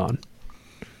is going on.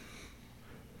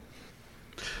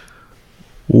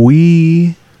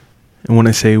 And when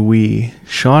I say we,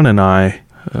 Sean and I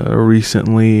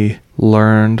recently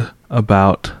learned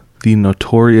about the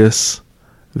notorious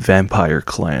Vampire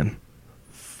Clan.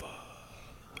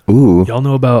 Ooh. Y'all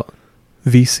know about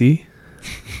VC?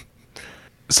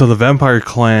 So the Vampire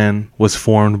Clan was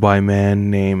formed by a man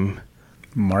named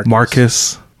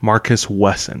Marcus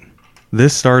Wesson.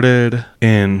 This started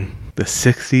in the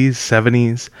 60s,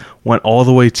 70s, went all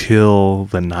the way till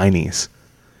the 90s.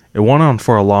 It went on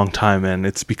for a long time, and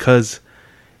it's because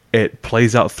it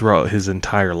plays out throughout his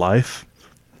entire life.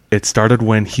 It started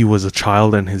when he was a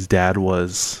child and his dad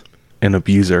was an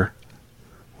abuser,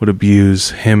 would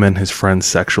abuse him and his friends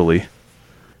sexually.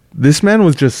 This man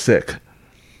was just sick.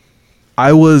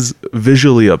 I was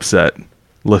visually upset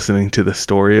listening to the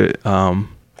story.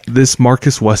 This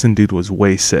Marcus Wesson dude was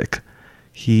way sick.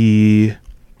 He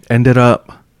ended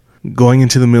up going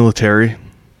into the military,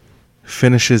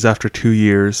 finishes after 2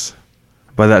 years.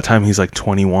 By that time, he's like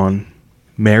 21.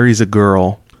 Marries a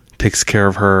girl, takes care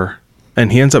of her,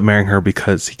 and he ends up marrying her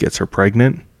because he gets her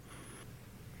pregnant.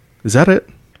 Is that it?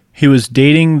 He was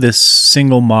dating this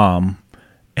single mom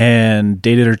and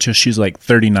dated her till she's like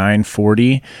 39,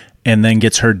 40, and then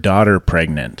gets her daughter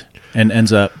pregnant and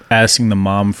ends up asking the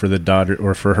mom for the daughter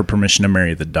or for her permission to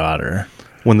marry the daughter.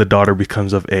 When the daughter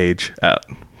becomes of age at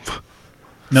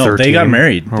No, 13. they got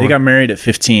married. They got married at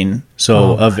 15.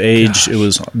 So of age, it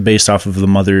was based off of the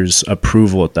mother's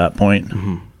approval at that point.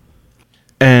 Mm-hmm.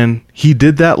 And he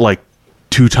did that like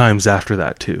 2 times after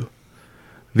that too.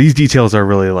 These details are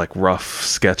really like rough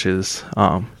sketches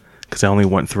because I only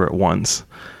went through it once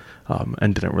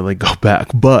and didn't really go back.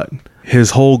 But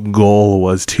his whole goal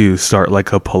was to start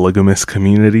like a polygamous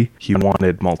community. He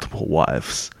wanted multiple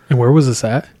wives. And where was this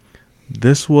at?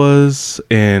 This was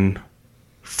in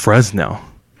Fresno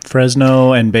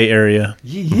and Bay Area.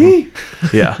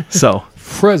 Yeah, so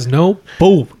Fresno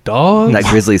Bulldogs. That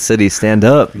Grizzly City, stand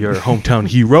up. your hometown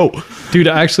hero. Dude,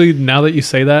 actually, now that you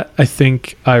say that, I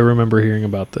think I remember hearing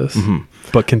about this.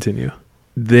 But continue.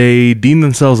 They deemed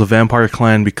themselves a vampire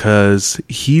clan because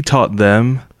he taught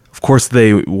them. Of course,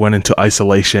 they went into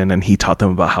isolation, and he taught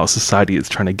them about how society is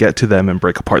trying to get to them and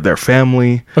break apart their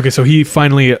family. Okay, so he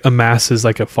finally amasses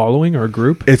like a following or a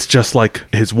group? It's just like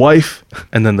his wife,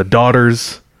 and then the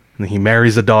daughters, and then he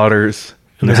marries the daughters,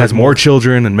 and then has more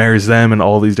children and marries them, and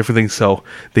all these different things. So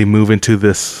they move into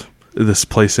this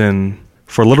place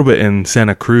for a little bit in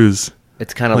Santa Cruz.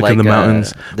 It's kind of like in the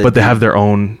mountains, but they have their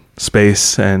own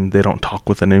space, and they don't talk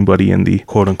with anybody in the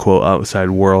quote unquote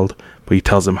outside world. But he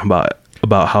tells them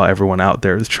about how everyone out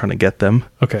there is trying to get them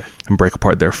Okay. and break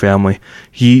apart their family.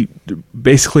 He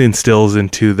basically instills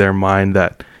into their mind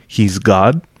that he's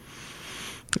God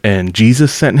and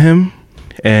Jesus sent him,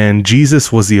 and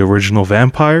Jesus was the original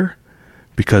vampire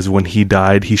because when he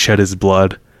died, he shed his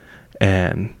blood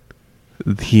and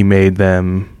he made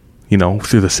them,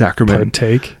 through the sacrament.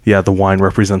 Partake. Yeah, the wine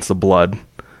represents the blood,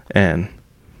 and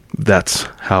that's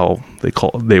how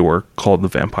they were called the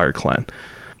Vampire Clan.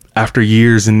 After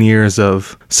years and years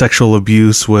of sexual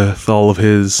abuse with all of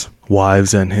his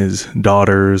wives and his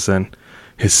daughters and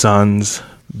his sons,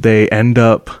 they end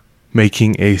up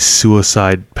making a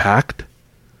suicide pact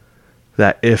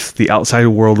that if the outside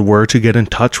world were to get in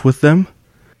touch with them,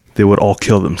 they would all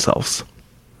kill themselves.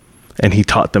 And he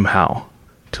taught them how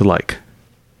to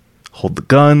hold the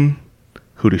gun,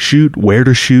 who to shoot, where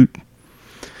to shoot.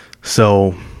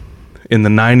 So in the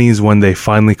 90s, when they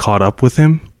finally caught up with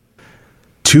him,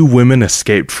 2 women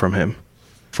escaped from him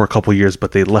for a couple years,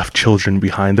 but they left children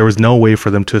behind. There was no way for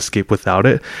them to escape without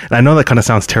it. And I know that kind of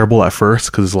sounds terrible at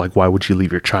first, because like, why would you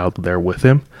leave your child there with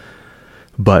him?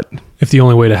 But if the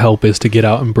only way to help is to get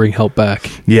out and bring help back.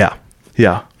 Yeah.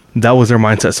 That was their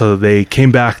mindset. So they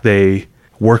came back, they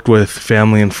worked with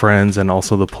family and friends and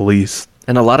also the police.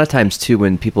 And a lot of times, too,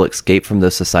 when people escape from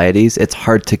those societies, it's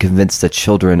hard to convince the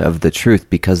children of the truth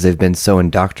because they've been so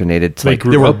indoctrinated. To they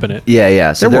grew up in it.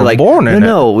 Yeah. So they they're were like, born in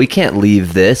no, we can't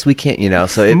leave this. We can't,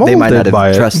 So they might not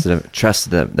have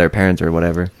trusted their parents or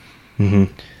whatever.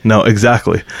 Mm-hmm. No,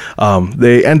 exactly.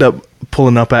 They end up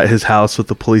pulling up at his house with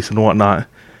the police and whatnot,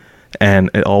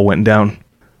 and it all went down.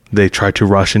 They tried to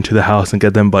rush into the house and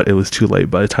get them, but it was too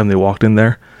late. By the time they walked in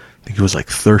there, I think it was like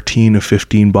 13 or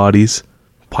 15 bodies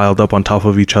piled up on top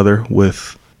of each other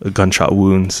with gunshot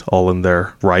wounds all in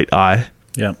their right eye.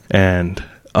 Yeah. And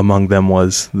among them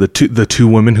was the two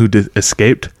women who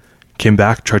escaped, came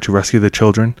back, tried to rescue the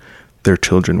children. Their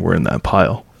children were in that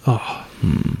pile. Oh.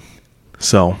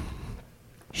 So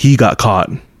he got caught,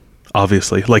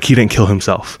 obviously. Like, he didn't kill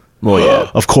himself. Well, yeah.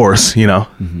 Of course,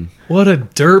 Mm-hmm. What a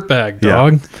dirtbag,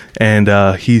 dog. Yeah.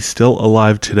 And he's still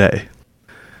alive today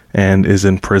and is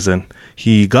in prison.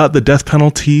 He got the death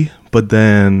penalty, but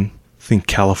then I think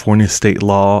California state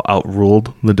law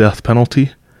outruled the death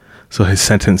penalty. So his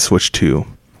sentence switched to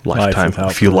lifetime,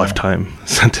 a few lifetime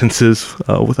sentences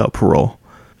without parole.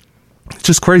 It's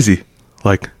just crazy.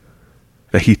 Like,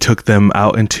 that he took them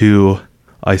out into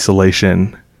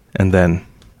isolation and then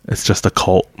it's just a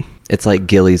cult. It's like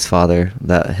Gilly's father,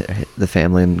 that the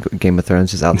family in Game of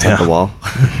Thrones, just outside the wall.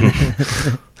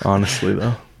 Honestly,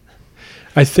 though.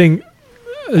 I think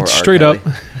straight up,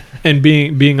 and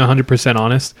being 100%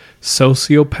 honest,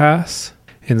 sociopaths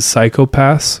and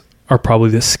psychopaths are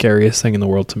probably the scariest thing in the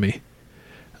world to me.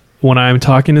 When I'm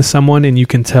talking to someone and you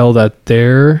can tell that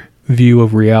their view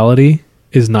of reality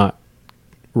is not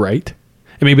right,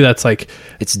 and maybe that's like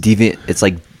it's deviant. It's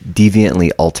like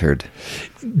deviantly altered.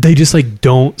 They just like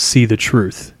don't see the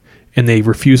truth and they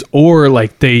refuse, or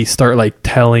like they start like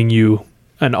telling you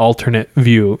an alternate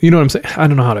view. You know what I'm saying? I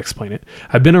don't know how to explain it.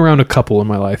 I've been around a couple in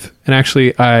my life, and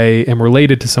actually I am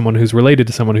related to someone who's related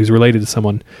to someone who's related to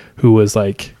someone who was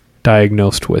like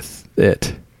diagnosed with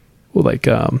it, like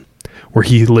where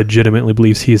he legitimately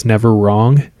believes he is never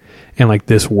wrong, and like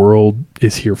this world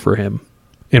is here for him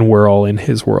and we're all in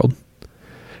his world.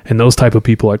 And those type of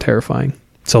people are terrifying.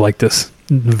 So like this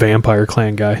vampire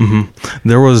clan guy. Mm-hmm.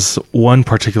 There was one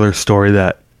particular story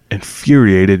that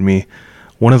infuriated me.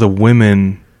 One of the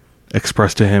women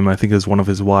expressed to him, I think it was one of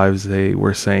his wives, they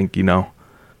were saying,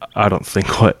 I don't think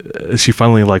she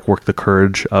finally like worked the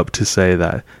courage up to say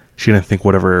that she didn't think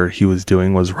whatever he was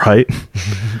doing was right.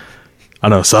 I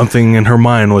don't know, something in her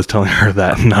mind was telling her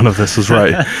that none of this was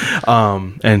right.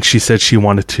 And she said she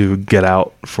wanted to get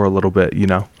out for a little bit,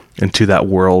 into that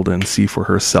world and see for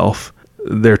herself.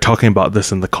 They're talking about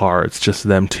this in the car. It's just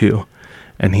them two.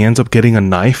 And he ends up getting a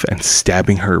knife and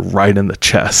stabbing her right in the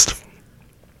chest.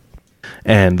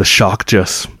 And the shock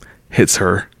just hits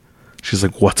her. She's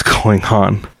like, what's going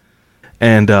on?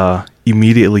 And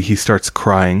immediately he starts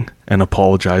crying and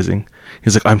apologizing.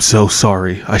 He's like, I'm so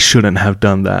sorry. I shouldn't have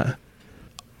done that.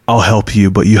 I'll help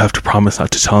you, but you have to promise not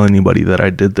to tell anybody that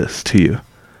I did this to you.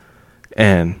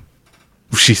 And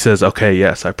she says, okay,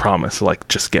 yes, I promise. Like,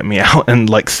 just get me out and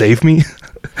like save me.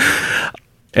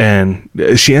 And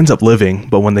she ends up living,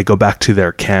 but when they go back to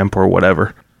their camp or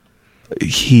whatever,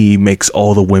 he makes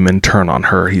all the women turn on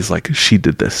her. He's like, she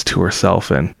did this to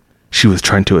herself and she was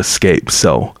trying to escape.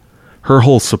 So her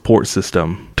whole support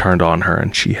system turned on her,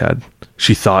 and she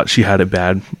thought she had it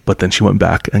bad, but then she went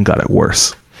back and got it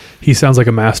worse. He sounds like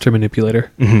a master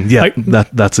manipulator. Mm-hmm. Yeah, like,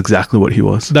 that's exactly what he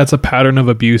was. That's a pattern of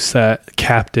abuse that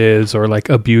captives or like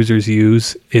abusers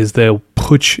use, is they're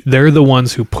the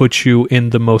ones who put you in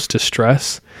the most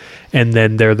distress, and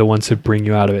then they're the ones who bring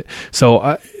you out of it. So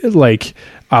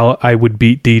I would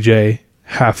beat DJ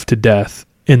half to death,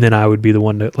 and then I would be the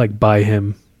one to like buy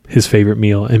him his favorite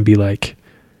meal and be like,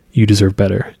 you deserve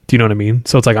better. Do you know what I mean?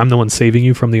 So it's like I'm the one saving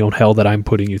you from the own hell that I'm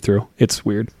putting you through. It's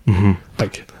weird. Mm-hmm.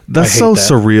 Like, that's so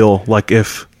surreal. Like,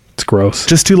 if it's gross,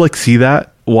 just to like see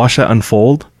that, watch that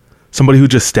unfold. Somebody who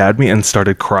just stabbed me and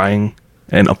started crying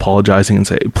and apologizing and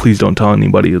say, please don't tell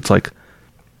anybody. It's like,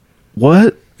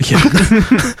 what? Yeah.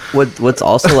 What's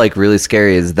also like really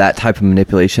scary is that type of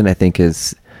manipulation, I think,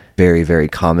 is very, very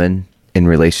common in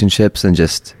relationships and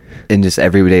just in just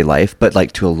everyday life, but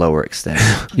like to a lower extent.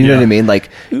 You know what I mean? Like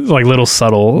little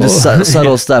subtle,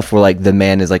 subtle stuff where like the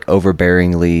man is like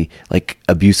overbearingly like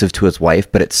abusive to his wife,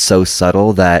 but it's so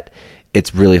subtle that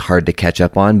it's really hard to catch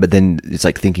up on. But then it's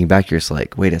like thinking back, you're just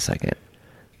like, wait a second,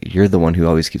 you're the one who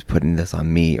always keeps putting this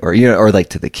on me, or or like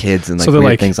to the kids and like So they're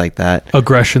weird like things like that.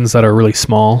 Aggressions that are really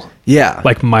small,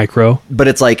 like micro. But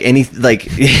it's like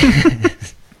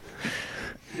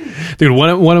Dude,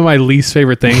 one of my least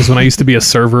favorite things when I used to be a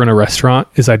server in a restaurant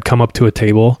is I'd come up to a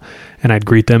table and I'd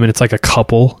greet them, and it's like a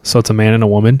couple, so it's a man and a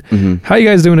woman. How you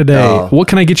guys doing today? Oh. What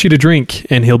can I get you to drink?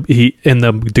 And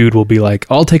the dude will be like,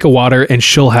 I'll take a water, and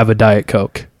she'll have a Diet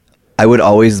Coke. I would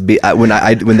always be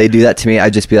when they do that to me,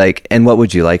 I'd just be like, and what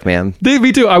would you like, ma'am?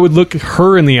 Me too. I would look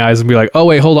her in the eyes and be like, oh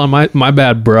wait, hold on, my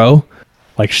bad, bro.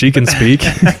 Like, she can speak.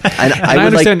 And I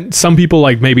understand some people,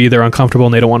 like, maybe they're uncomfortable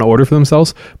and they don't want to order for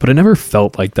themselves, but it never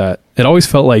felt like that. It always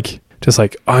felt like just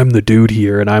like, I'm the dude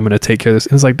here and I'm going to take care of this.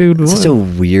 And it's like, dude, it's such a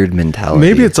weird mentality.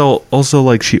 Maybe it's also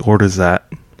like she orders that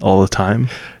all the time.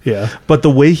 Yeah. But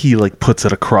the way he like puts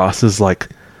it across is like,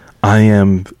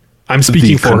 I'm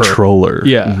speaking the for controller. Her.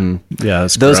 Yeah. Yeah.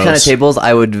 That's those gross. kind of tables,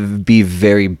 I would be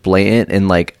very blatant and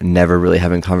like never really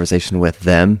having conversation with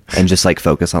them and just like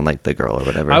focus on like the girl or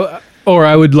whatever.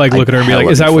 I would like look at her and be like,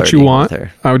 is that what you want? with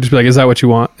her. I would just be like, is that what you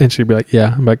want? And she'd be like,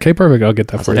 yeah. I'm like, okay, perfect. I'll get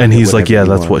that for you. And he's like, Whatever yeah, you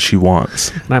that's want. what she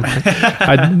wants. And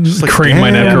I'd just crane my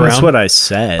neck Yeah, around. that's what I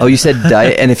said. Oh, you said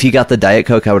diet, and if he got the Diet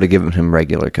Coke, I would have given him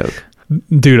regular Coke.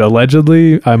 Dude,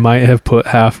 allegedly, I might have put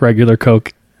half regular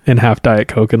Coke and half Diet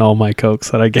Coke in all my Cokes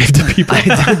that I gave to people. I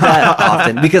did that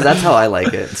often because that's how I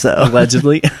like it. So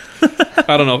Allegedly.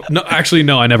 I don't know. No, actually,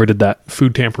 no, I never did that.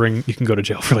 Food tampering, you can go to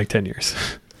jail for like 10 years.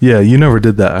 Yeah, you never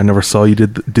did that. I never saw you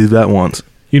do that once.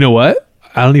 You know what?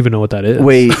 I don't even know what that is.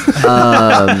 wait,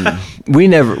 we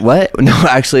never what? No,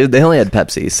 actually, they only had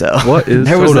Pepsi. So What is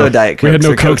there was soda? no Diet Coke. We had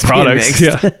no or Coke Cokes being products.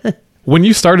 mixed. Yeah. When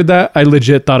you started that, I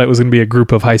legit thought it was going to be a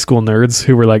group of high school nerds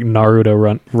who were like Naruto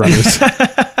runners.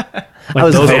 Like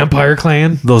was the hoping- Vampire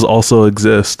Clan. Those also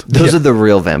exist. Those are the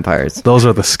real vampires. Those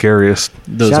are the scariest.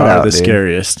 Those Shout are out, the dude.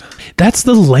 scariest. That's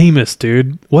the lamest,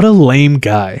 dude. What a lame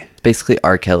guy. Basically,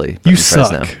 R. Kelly. but You in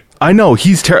Fresno. suck. I know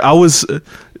he's I was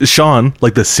Sean,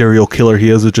 like the serial killer he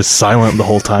is, was just silent the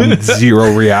whole time,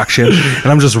 zero reaction, and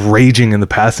I'm just raging in the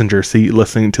passenger seat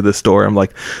listening to this story. I'm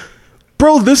like,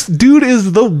 bro, this dude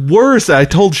is the worst. I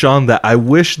told Sean that I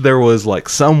wish there was like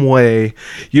some way,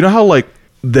 you know how like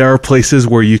there are places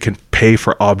where you can pay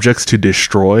for objects to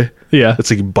destroy. Yeah. It's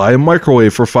like you buy a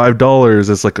microwave for $5.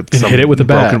 It's like hit it with a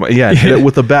bat. Hit it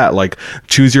with a bat. Like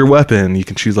choose your weapon. You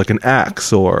can choose like an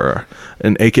axe or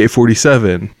an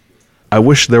AK-47. I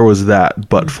wish there was that,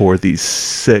 but for these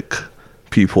sick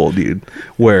people, dude,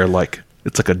 where like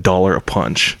it's like $1 a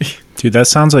punch. Dude, that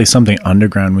sounds like something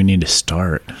underground we need to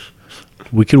start.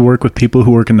 We could work with people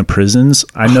who work in the prisons.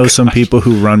 I know some people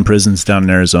who run prisons down in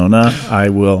Arizona. I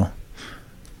will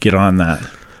get on that.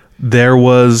 There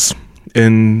was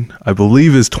in, I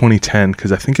believe is 2010,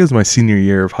 because I think it was my senior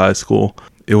year of high school.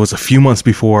 It was a few months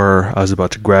before I was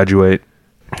about to graduate.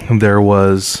 There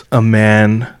was a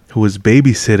man who was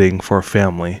babysitting for a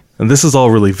family. And this is all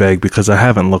really vague because I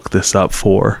haven't looked this up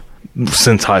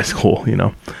since high school, you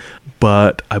know.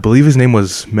 But I believe his name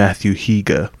was Matthew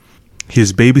Higa. He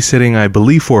was babysitting, I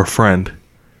believe, for a friend.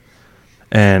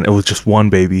 And it was just one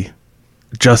baby,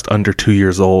 just under 2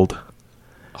 years old.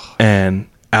 And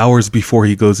hours before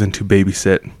he goes into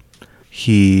babysit,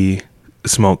 he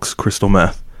smokes crystal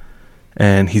meth.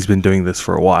 And he's been doing this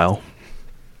for a while.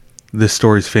 This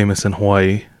story's famous in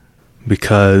Hawaii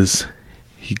because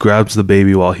he grabs the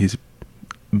baby while he's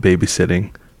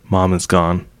babysitting. Mom is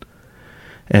gone.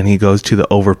 And he goes to the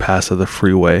overpass of the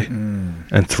freeway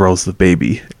and throws the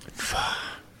baby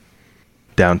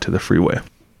down to the freeway.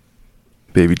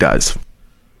 Baby dies.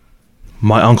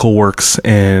 My uncle works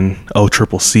in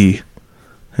OCCC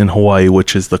in Hawaii,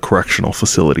 which is the correctional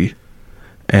facility,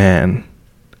 and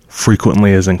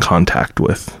frequently is in contact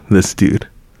with this dude.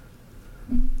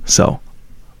 So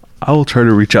I will try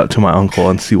to reach out to my uncle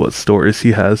and see what stories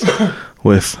he has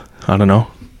with, I don't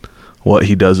know, what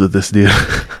he does with this dude.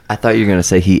 I thought you were going to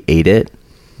say he ate it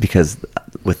because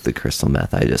with the crystal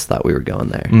meth, I just thought we were going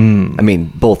there. I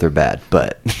mean, both are bad,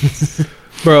 but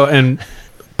Bro, and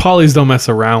polys don't mess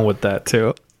around with that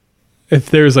too. If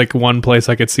there's like one place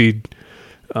I could see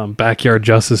backyard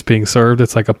justice being served,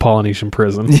 it's like a Polynesian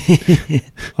prison.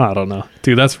 I don't know.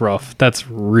 Dude, that's rough. That's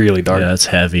really dark. Yeah, that's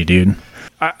heavy, dude.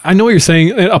 I know what you're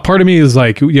saying. A part of me is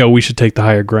like, yo, we should take the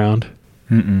higher ground.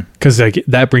 Because like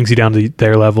that brings you down to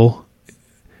their level.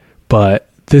 But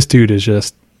this dude is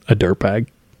just a dirtbag.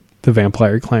 The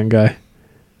Vampire Clan guy.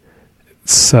 It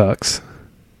sucks.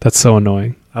 That's so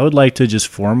annoying. I would like to just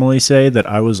formally say that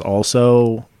I was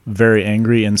also very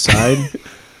angry inside.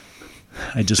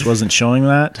 I just wasn't showing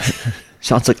that.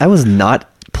 Sean's like, I was not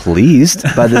pleased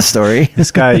by this story.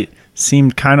 This guy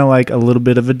seemed kind of like a little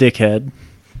bit of a dickhead.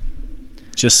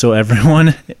 Just so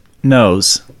everyone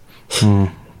knows.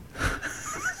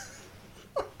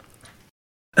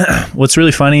 What's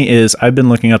really funny is I've been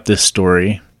looking up this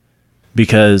story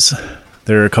because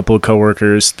there are a couple of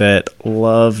coworkers that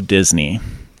love Disney.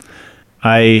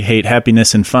 I hate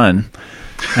happiness and fun.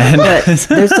 But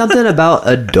there's something about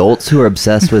adults who are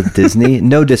obsessed with Disney.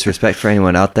 No disrespect for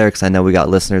anyone out there, because I know we got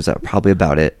listeners that are probably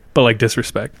about it. But like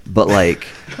disrespect. But like,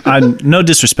 no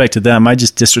disrespect to them. I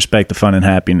just disrespect the fun and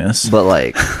happiness. But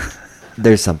like,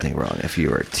 there's something wrong if you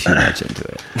were too much into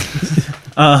it.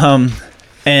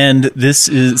 And this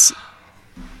is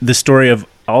the story of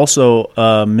also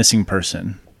a missing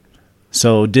person.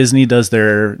 So Disney does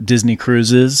their Disney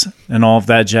cruises and all of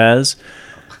that jazz.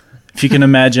 If you can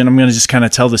imagine, I'm going to just kind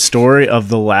of tell the story of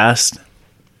the last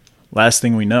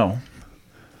thing we know.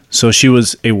 So she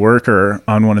was a worker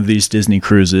on one of these Disney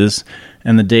cruises,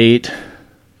 and the date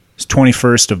is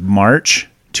 21st of March,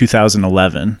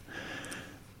 2011.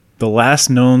 The last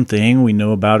known thing we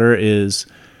know about her is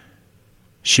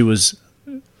she was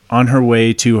on her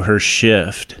way to her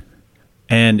shift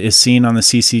and is seen on the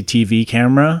CCTV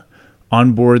camera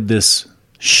on board this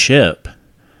ship.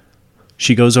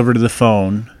 She goes over to the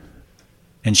phone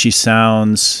and she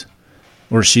sounds,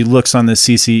 or she looks on the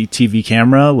CCTV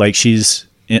camera like she's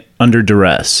under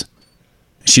duress.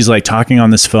 She's like talking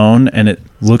on this phone and it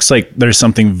looks like there's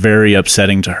something very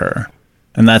upsetting to her.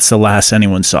 And that's the last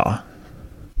anyone saw.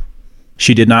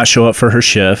 She did not show up for her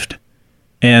shift.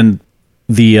 And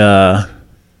the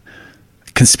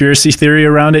conspiracy theory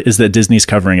around it is that Disney's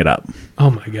covering it up. Oh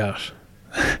my gosh.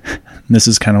 This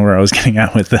is kind of where I was getting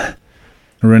at with the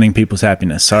ruining people's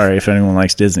happiness. Sorry if anyone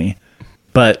likes Disney.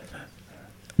 But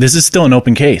this is still an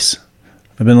open case.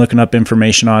 I've been looking up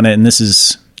information on it, and this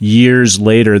is years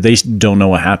later. They don't know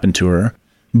what happened to her.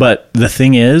 But the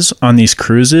thing is, on these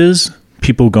cruises,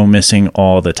 people go missing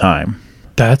all the time.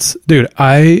 Dude,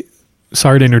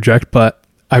 sorry to interject, but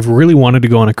I've really wanted to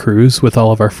go on a cruise with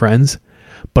all of our friends,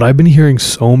 but I've been hearing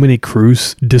so many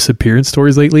cruise disappearance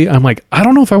stories lately. I'm like, I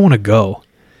don't know if I want to go.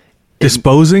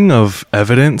 Disposing of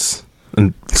evidence,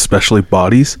 and especially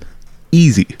bodies,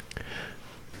 easy.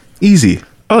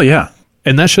 Oh, yeah.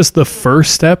 And that's just the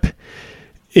first step.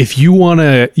 If you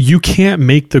you can't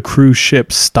make the cruise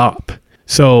ship stop.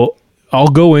 So I'll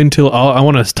go into, I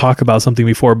want to talk about something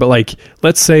before, but like,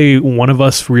 let's say one of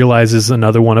us realizes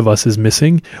another one of us is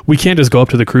missing. We can't just go up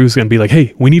to the cruise and be like,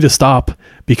 hey, we need to stop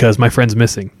because my friend's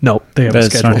missing. No, they have a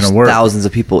schedule. Not gonna work. Thousands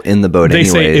of people in the boat They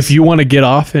anyways. say if you want to get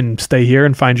off and stay here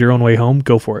and find your own way home,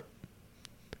 go for it.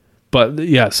 But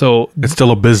yeah, so It's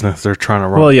still a business they're trying to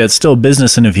run. Well, yeah, it's still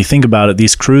business. And if you think about it,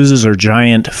 these cruises are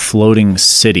giant floating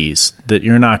cities that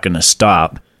you're not going to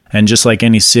stop. And just like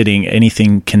any city,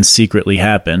 anything can secretly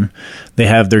happen. They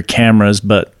have their cameras,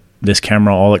 but this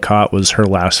camera, all it caught was her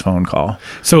last phone call.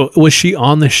 So was she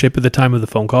on the ship at the time of the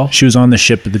phone call? She was on the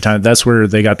ship at the time. That's where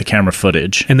they got the camera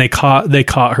footage. And they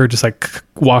caught her just like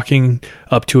walking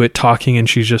up to it, talking, and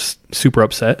she's just super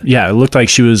upset. Yeah, it looked like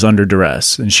she was under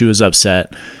duress and she was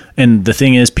upset. And the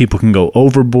thing is, people can go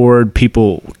overboard.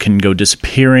 People can go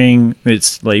disappearing.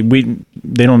 It's like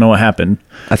they don't know what happened.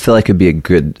 I feel like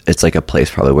it's like a place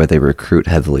probably where they recruit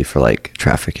heavily for like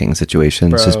trafficking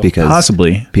situations, just because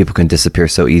possibly people can disappear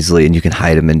so easily and you can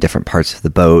hide them in different parts of the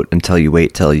boat until you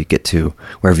wait till you get to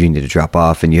wherever you need to drop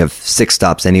off. And you have 6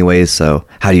 stops anyways. So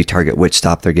how do you target which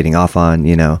stop they're getting off on,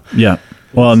 you know? Yeah.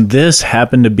 Well, and this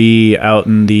happened to be out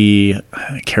in the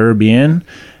Caribbean,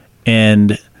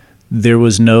 and there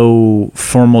was no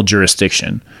formal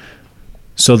jurisdiction.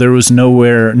 So there was no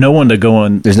one to go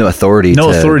and... There's no authority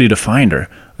to find her.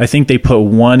 I think they put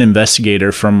one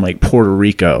investigator from like Puerto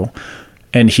Rico,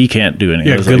 and he can't do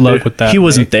anything. Yeah, good luck with that. He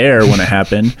wasn't there when it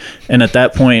happened. And at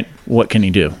that point, what can he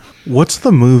do? What's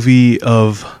the movie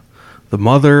of the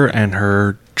mother and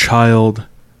her child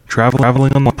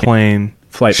traveling on the plane?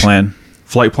 Flight Plan.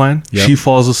 Yep. She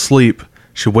falls asleep.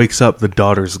 She wakes up. The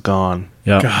daughter's gone.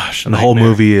 Yeah. Gosh. And the whole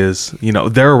movie is,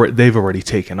 they've already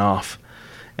taken off,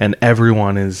 and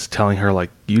everyone is telling her like,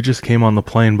 you just came on the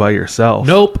plane by yourself.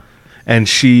 Nope. And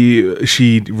she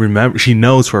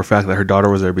knows for a fact that her daughter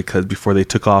was there because before they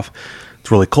took off,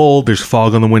 it's really cold. There's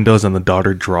fog on the windows, and the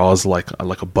daughter draws like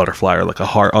a butterfly or like a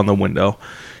heart on the window.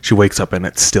 She wakes up and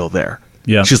it's still there.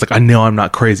 Yeah. She's like, I know I'm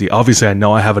not crazy. Obviously, I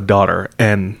know I have a daughter,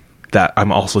 and that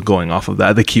I'm also going off of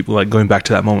that. They keep like going back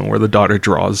to that moment where the daughter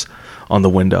draws on the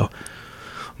window.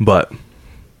 But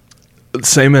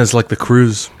same as like the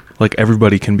cruise, like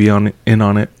everybody can be in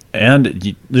on it,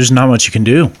 and there's not much you can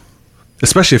do.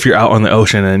 Especially if you're out on the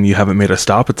ocean and you haven't made a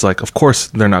stop. It's like, of course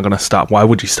they're not going to stop. Why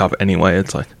would you stop anyway?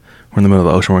 It's like, we're in the middle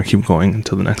of the ocean. We're going to keep going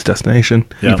to the next destination.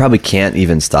 You probably can't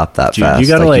even stop that Dude, fast. you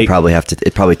gotta, you probably have to.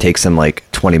 It probably takes them like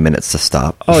 20 minutes to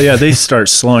stop. Oh yeah, they start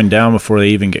slowing down before they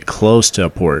even get close to a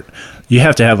port. You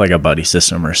have to have like a buddy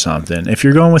system or something. If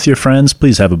you're going with your friends,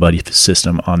 please have a buddy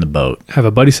system on the boat. Have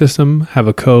a buddy system, have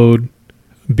a code,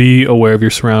 be aware of your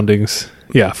surroundings.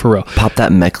 Yeah, for real. Pop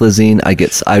that meclizine.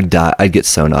 I'd get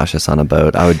so nauseous on a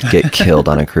boat. I would get killed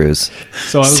on a cruise.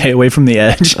 So Stay away from the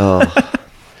edge. Oh,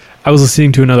 I was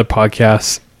listening to another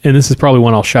podcast, and this is probably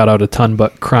one I'll shout out a ton,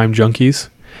 but Crime Junkies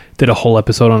did a whole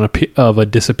episode on of a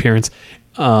disappearance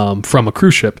from a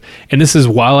cruise ship. And this is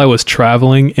while I was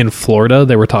traveling in Florida.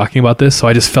 They were talking about this, so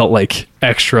I just felt like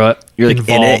extra you're like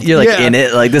involved. in it. You're like in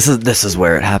it. Like this is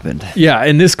where it happened. Yeah,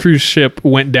 and this cruise ship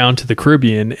went down to the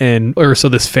Caribbean, so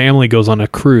this family goes on a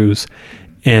cruise,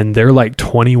 and they're like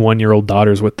 21-year-old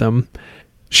daughters with them.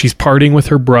 She's partying with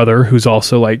her brother, who's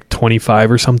also like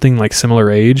 25 or something, like similar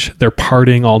age. They're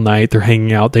partying all night. They're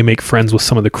hanging out. They make friends with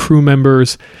some of the crew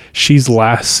members. She's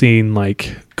last seen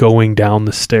like going down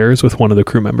the stairs with one of the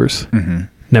crew members. Mm-hmm.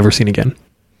 Never seen again.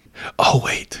 Oh,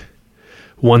 wait.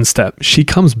 One step. She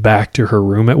comes back to her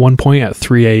room at one point at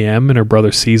 3 a.m. and her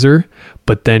brother sees her,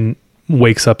 but then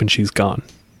wakes up and she's gone.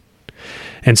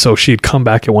 And so she had come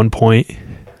back at one point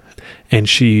and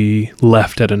she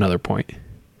left at another point.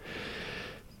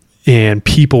 And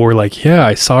people were like, yeah,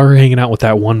 I saw her hanging out with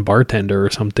that one bartender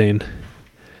or something.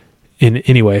 And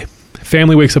anyway,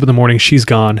 family wakes up in the morning. She's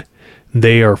gone.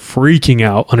 They are freaking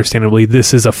out, understandably.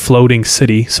 This is a floating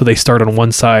city. So they start on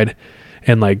one side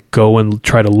and like go and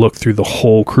try to look through the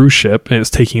whole cruise ship. And it's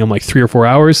taking them like 3 or 4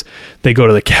 hours. They go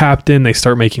to the captain. They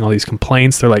start making all these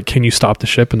complaints. They're like, can you stop the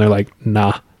ship? And they're like,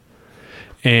 nah.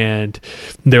 And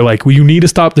they're like, well, you need to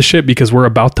stop the ship because we're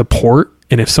about to port.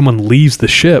 And if someone leaves the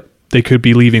ship, they could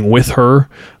be leaving with her,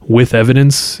 with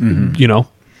evidence, you know.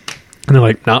 And they're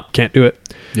like, no, can't do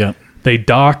it. Yeah. They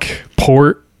dock,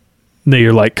 port.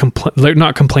 They're like, they're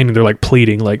not complaining. They're like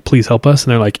pleading, like, please help us.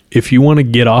 And they're like, if you want to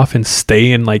get off and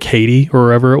stay in like Haiti or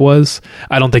wherever it was,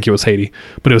 I don't think it was Haiti,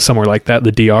 but it was somewhere like that,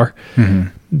 the DR.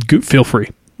 Feel free.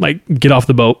 Like, get off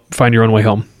the boat, find your own way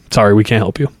home. Sorry, we can't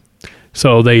help you.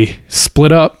 So they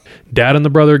split up. Dad and the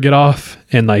brother get off,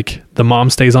 and like the mom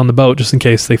stays on the boat just in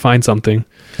case they find something.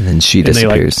 And then she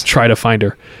disappears. And they like try to find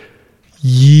her.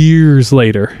 Years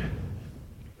later.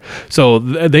 So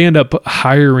they end up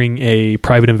hiring a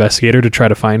private investigator to try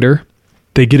to find her.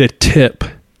 They get a tip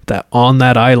that on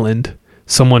that island,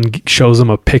 someone shows them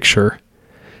a picture,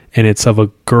 and it's of a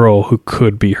girl who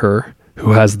could be her,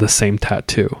 who has the same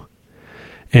tattoo.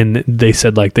 And they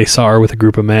said like they saw her with a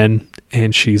group of men,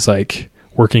 and she's like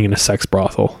working in a sex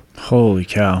brothel. Holy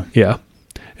cow. Yeah.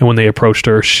 And when they approached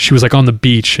her, she was like on the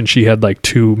beach, and she had like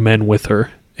 2 men with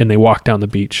her, and they walked down the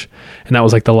beach. And that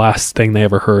was like the last thing they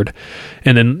ever heard.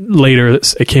 And then later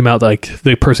it came out like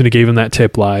the person who gave him that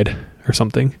tip lied or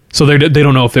something. So they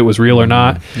don't know if it was real or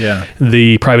not. Yeah.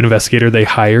 The private investigator they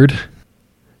hired,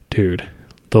 dude,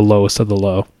 the lowest of the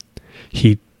low.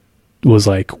 He was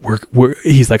like,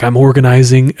 he's like, I'm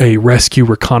organizing a rescue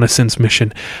reconnaissance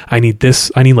mission. I need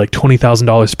like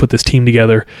 $20,000 to put this team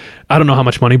together. I don't know how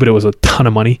much money, but it was a ton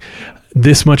of money.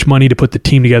 This much money to put the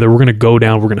team together. We're going to go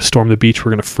down. We're going to storm the beach.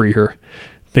 We're going to free her.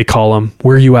 They call him.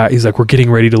 Where are you at? He's like, we're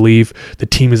getting ready to leave. The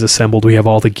team is assembled. We have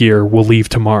all the gear. We'll leave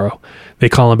tomorrow. They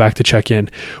call him back to check in.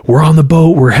 We're on the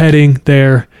boat. We're heading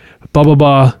there. Blah, blah,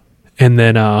 blah. And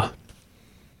then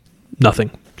nothing.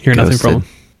 Hear nothing from him.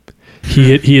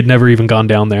 He had never even gone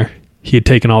down there. He had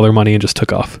taken all their money and just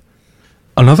took off.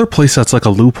 Another place that's like a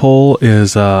loophole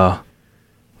is the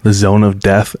Zone of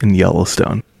Death in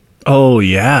Yellowstone. Oh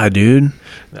yeah, dude.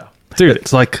 Yeah. Dude,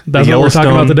 it's like that's what we're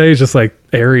talking about today. Is just like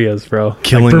areas, bro.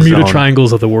 Killing like Bermuda zone.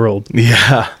 Triangles of the world.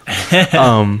 Yeah.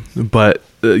 But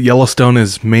Yellowstone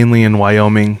is mainly in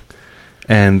Wyoming,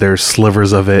 and there's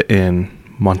slivers of it in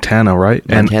Montana, right?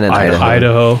 Montana and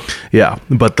Idaho. Yeah,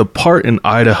 but the part in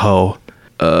Idaho,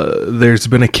 there's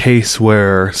been a case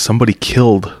where somebody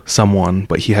killed someone,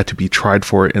 but he had to be tried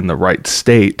for it in the right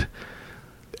state.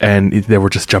 And they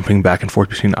were just jumping back and forth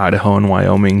between Idaho and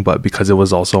Wyoming, but because it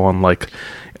was also on like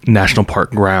national park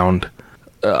ground,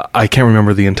 I can't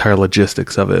remember the entire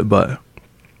logistics of it, but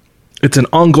it's an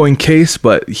ongoing case,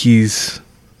 but he's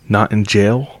not in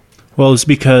jail. Well, it's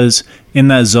because in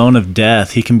that zone of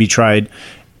death, he can be tried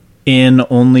in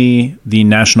only the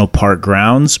national park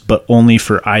grounds, but only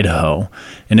for Idaho.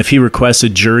 And if he requests a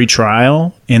jury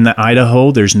trial in the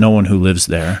Idaho, there's no one who lives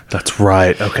there. That's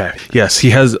right. Okay. Yes, he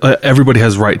has. Everybody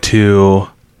has right to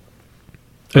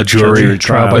a jury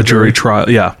trial.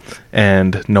 Yeah,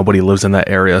 and nobody lives in that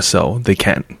area, so they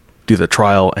can't do the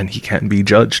trial, and he can't be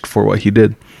judged for what he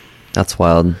did. That's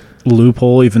wild.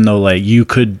 Loophole, even though like you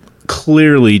could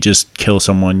clearly just kill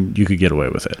someone, you could get away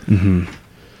with it.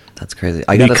 That's crazy.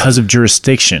 Because of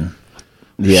jurisdiction.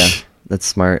 Yeah, that's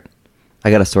smart.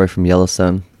 I got a story from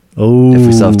Yellowstone. Oh. If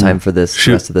we still have time for this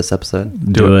rest of this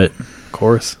episode. Do it. Of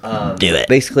course. Do it.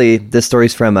 Basically, this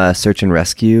story's from a search and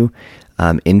rescue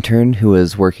intern who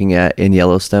was working in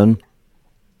Yellowstone.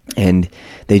 And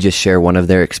they just share one of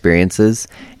their experiences.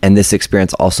 And this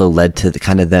experience also led to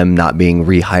them not being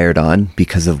rehired on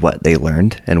because of what they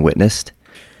learned and witnessed.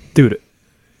 Dude,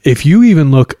 if you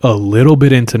even look a little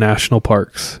bit into national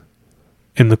parks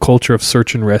in the culture of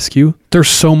search and rescue, there's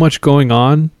so much going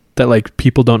on that like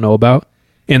people don't know about.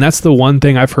 And that's the one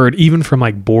thing I've heard, even from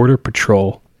like Border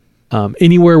Patrol,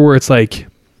 anywhere where it's like,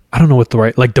 I don't know what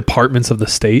like departments of the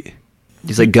state.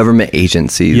 These like government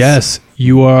agencies. Yes,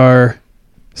 you are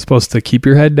supposed to keep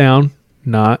your head down,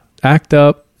 not act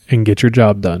up, and get your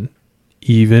job done,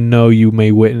 even though you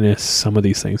may witness some of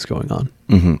these things going on.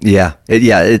 Mm-hmm. Yeah.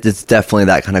 It's definitely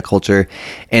that kind of culture.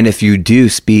 And if you do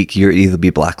speak, you'll either be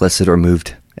blacklisted or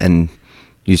moved, and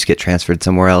you just get transferred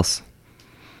somewhere else.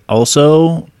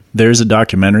 Also, there's a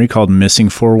documentary called Missing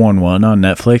 411 on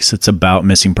Netflix. It's about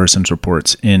missing persons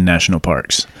reports in national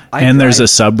parks. There's a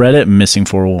subreddit, Missing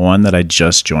 411, that I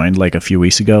just joined like a few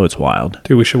weeks ago. It's wild.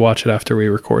 Dude, we should watch it after we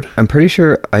record. I'm pretty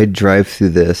sure I drive through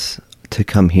this to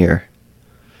come here.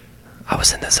 I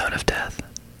was in the zone of death.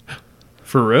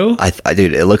 For real?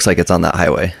 Dude, it looks like it's on that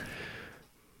highway.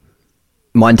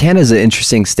 Montana is an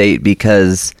interesting state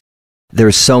because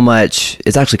there's so much.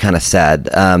 It's actually kind of sad.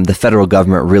 The federal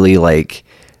government really like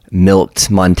milked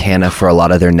Montana for a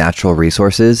lot of their natural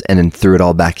resources and then threw it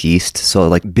all back east. So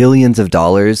like billions of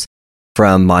dollars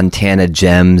from Montana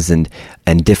gems and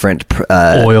different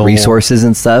oil resources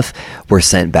and stuff were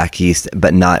sent back east,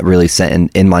 but not really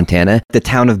sent in Montana. The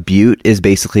town of Butte is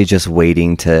basically just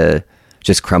waiting to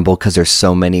just crumble because there's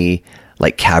so many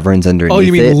like caverns underneath it. Oh,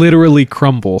 you mean literally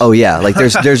crumble? Oh yeah, like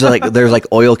there's like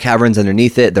oil caverns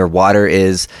underneath it. Their water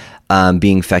is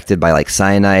being affected by like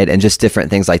cyanide and just different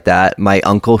things like that. My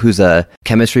uncle, who's a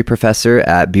chemistry professor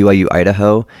at BYU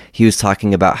Idaho, he was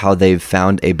talking about how they've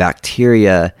found a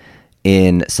bacteria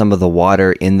in some of the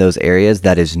water in those areas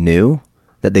that is new,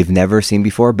 that they've never seen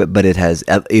before, but it has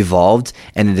evolved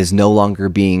and it is no longer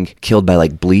being killed by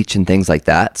like bleach and things like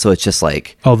that. So it's just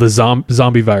like, oh, the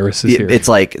zombie virus is here. It's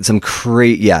like some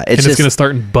crazy, yeah. It's going to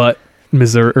start in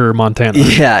Missouri or Montana.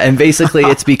 Yeah, and basically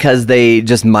it's because they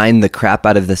just mined the crap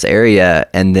out of this area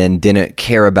and then didn't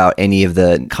care about any of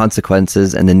the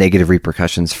consequences and the negative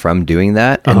repercussions from doing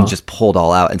that and just pulled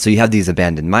all out. And so you have these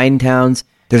abandoned mine towns.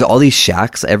 There's all these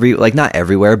shacks not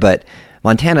everywhere, but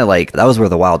Montana, like that was where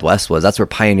the Wild West was. That's where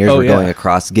pioneers were going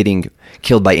across, getting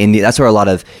killed by Indians. That's where a lot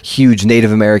of huge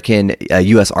Native American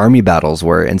U.S. Army battles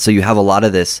were. And so you have a lot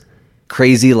of this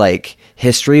crazy like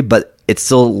history, but it's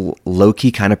still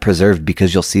low-key kind of preserved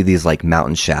because you'll see these like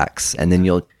mountain shacks, and then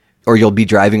you'll be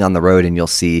driving on the road and you'll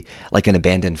see like an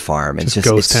abandoned farm. It's just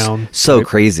ghost town. So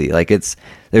crazy. Like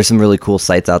there's some really cool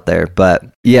sites out there. But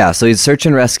yeah, so he's search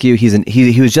and rescue.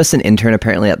 He was just an intern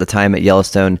apparently at the time at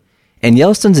Yellowstone. And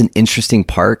Yellowstone's an interesting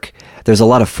park. There's a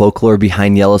lot of folklore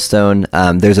behind Yellowstone.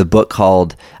 There's a book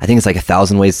called, I think it's like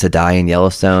 1,000 Ways to Die in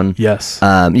Yellowstone. Yes.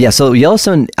 So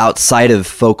Yellowstone, outside of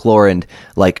folklore and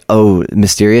like,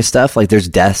 mysterious stuff, like there's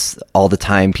deaths all the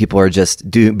time. People are just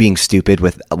being stupid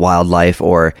with wildlife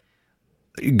or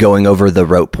going over the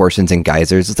rope portions and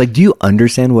geysers. It's like, do you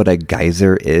understand what a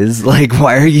geyser is? Like,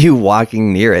 why are you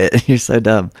walking near it? You're so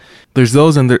dumb. There's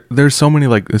those, and there's so many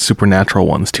like supernatural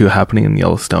ones too happening in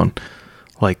Yellowstone.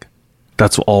 Like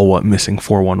that's all what Missing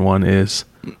 411 is.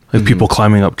 Like people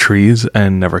climbing up trees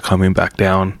and never coming back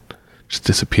down, just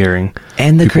disappearing.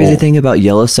 And the crazy thing about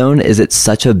Yellowstone is it's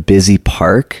such a busy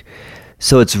park.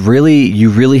 So you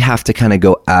really have to kind of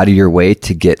go out of your way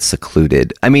to get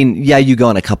secluded. I mean, yeah, you go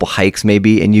on a couple hikes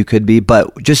maybe and you could be,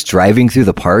 but just driving through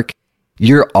the park,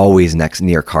 you're always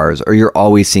near cars, or you're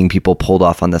always seeing people pulled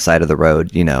off on the side of the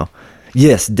road, you know?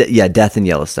 Yes. Death in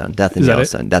Yellowstone. That's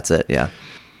it. Yeah.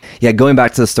 Yeah. Going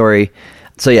back to the story.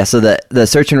 So the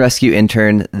search and rescue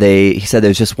intern, he said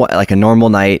there's just like a normal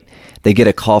night. They get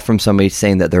a call from somebody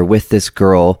saying that they're with this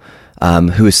girl,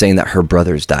 who is saying that her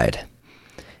brothers died.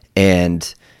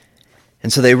 And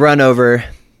so they run over,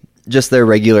 just their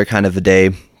regular kind of a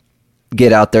day,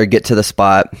 get out there, get to the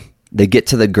spot. They get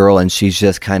to the girl and she's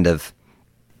just kind of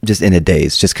just in a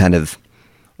daze, just kind of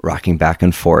rocking back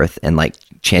and forth and like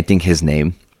chanting his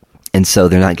name. And so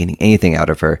they're not getting anything out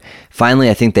of her. Finally,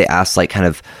 I think they asked like kind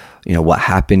of, what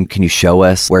happened? Can you show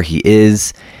us where he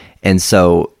is? And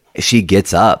so she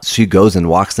gets up, she goes and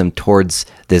walks them towards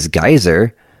this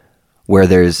geyser where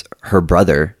there's her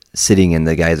brother sitting in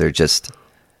the geyser, just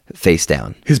face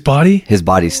down. His body? His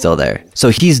body's still there. So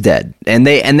he's dead. And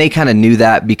they kind of knew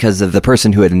that because of the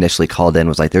person who had initially called in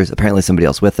was like, there's apparently somebody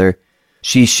else with her.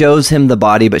 She shows him the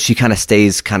body, but she kind of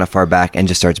stays kind of far back and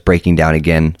just starts breaking down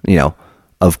again,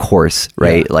 of course,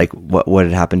 right? Yeah. Like what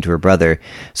had happened to her brother.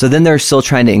 So then they're still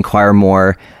trying to inquire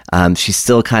more. She's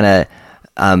still kind of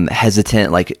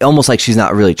hesitant, like almost like she's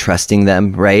not really trusting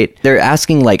them, right? They're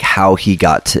asking like how he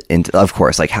got into, of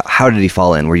course, like how did he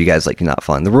fall in? Were you guys like not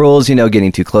following the rules,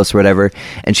 getting too close or whatever?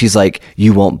 And she's like,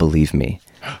 you won't believe me.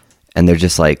 And they're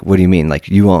just like, what do you mean? Like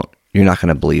you're not going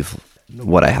to believe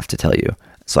what I have to tell you.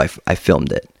 So I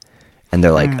filmed it. And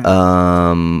they're like,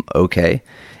 okay.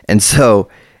 And so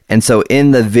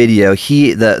in the video,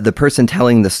 the person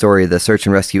telling the story, the search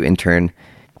and rescue intern,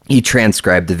 he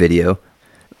transcribed the video.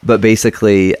 But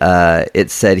basically, it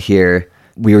said here,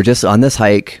 we were just on this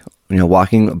hike,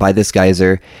 walking by this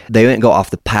geyser. They didn't go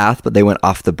off the path, but they went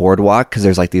off the boardwalk because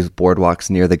there's like these boardwalks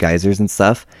near the geysers and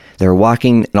stuff. They were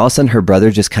walking, and all of a sudden her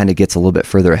brother just kind of gets a little bit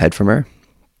further ahead from her.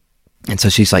 And so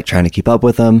she's like trying to keep up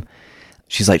with him.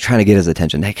 She's like trying to get his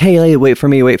attention. Like, hey, wait for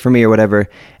me, or whatever.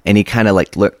 And he kind of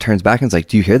like turns back and is like,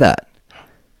 do you hear that?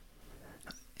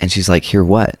 And she's like, hear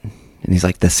what? And he's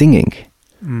like, the singing.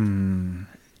 And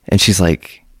she's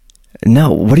like,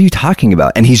 no, what are you talking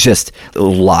about? And he's just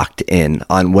locked in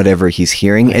on whatever he's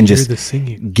hearing and just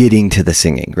getting to the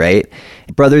singing, right?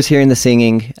 Brother's hearing the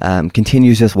singing,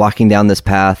 continues just walking down this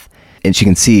path, and she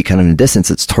can see kind of in the distance,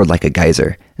 it's toward like a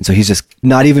geyser. And so he's just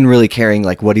not even really caring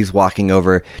like what he's walking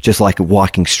over, just like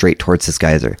walking straight towards this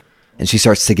geyser. And she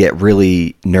starts to get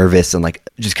really nervous and like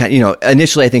just kind of,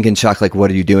 initially I think in shock, like,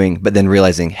 what are you doing? But then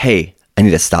realizing, hey, I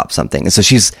need to stop something. And so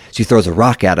she throws a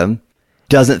rock at him.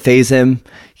 Doesn't faze him.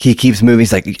 He keeps moving.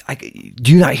 He's like,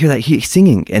 do you not hear that? He's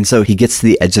singing. And so he gets to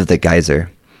the edge of the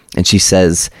geyser, and she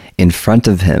says, in front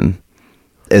of him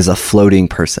is a floating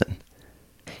person.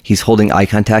 He's holding eye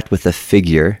contact with a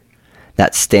figure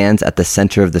that stands at the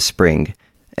center of the spring.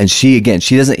 And she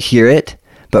doesn't hear it,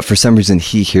 but for some reason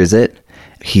he hears it.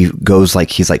 He goes like,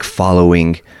 he's like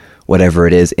following whatever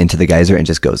it is into the geyser and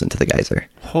just goes into the geyser.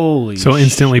 So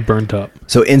instantly burned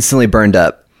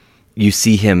up. You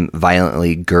see him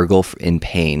violently gurgle in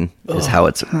pain, is how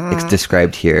it's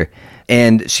described here.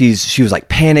 And she was like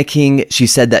panicking. She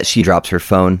said that she drops her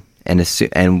phone, and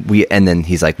then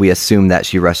he's like, we assume that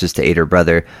she rushes to aid her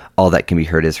brother. All that can be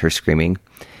heard is her screaming.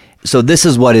 So this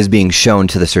is what is being shown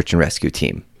to the search and rescue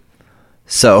team.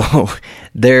 So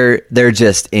they're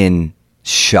just in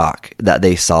shock that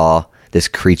they saw this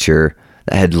creature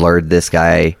that had lured this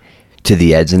guy to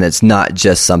the edge, and it's not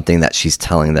just something that she's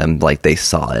telling them, like they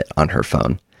saw it on her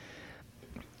phone.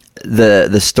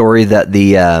 The story that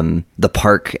the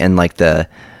park and like the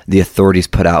authorities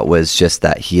put out was just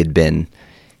that he had been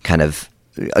kind of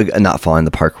not following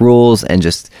the park rules and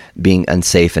just being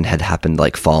unsafe and had happened to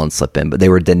like fall and slip in, but they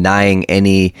were denying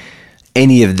any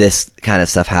of this kind of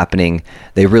stuff happening.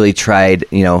 They really tried,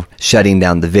 shutting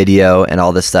down the video and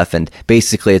all this stuff, and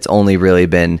basically it's only really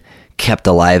been kept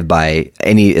alive by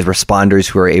any responders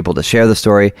who are able to share the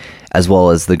story, as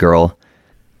well as the girl.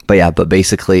 But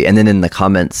basically, and then in the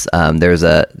comments,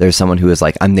 there's someone who is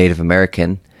like, I'm Native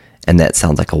American, and that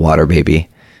sounds like a water baby.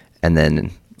 And then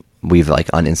we've like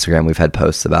on Instagram, we've had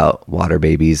posts about water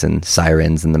babies and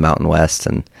sirens in the Mountain West.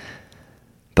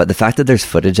 But the fact that there's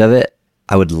footage of it,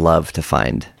 I would love to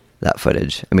find that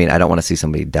footage. I mean, I don't want to see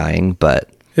somebody dying, but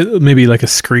maybe like a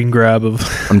screen grab of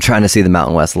I'm trying to see the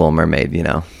Mountain West Little Mermaid,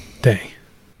 Dang.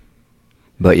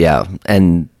 But yeah,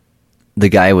 and the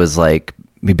guy was like,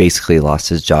 he basically lost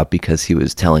his job because he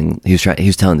was telling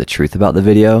the truth about the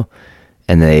video,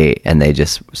 and they had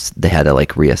to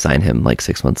like reassign him like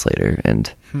 6 months later.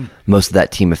 And most of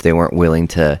that team, if they weren't willing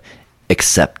to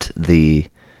accept the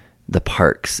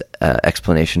park's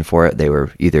explanation for it, they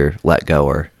were either let go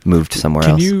or moved somewhere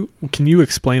else. Can you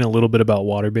explain a little bit about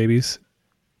water babies?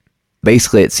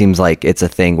 Basically, it seems like it's a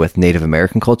thing with Native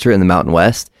American culture in the Mountain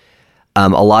West. A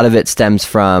lot of it stems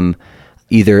from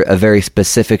either a very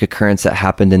specific occurrence that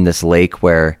happened in this lake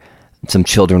where some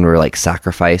children were like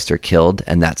sacrificed or killed,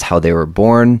 and that's how they were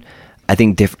born. I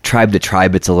think tribe to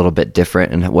tribe, it's a little bit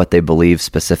different in what they believe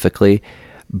specifically.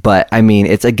 But I mean,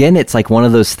 it's like one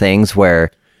of those things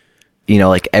where,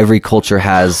 like every culture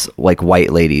has like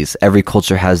white ladies. Every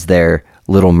culture has their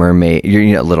Little Mermaid,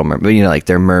 Little Mermaid, like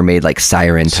their mermaid, like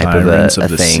siren type of a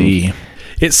thing. Sea.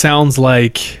 It sounds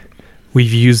like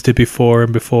we've used it before,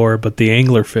 but the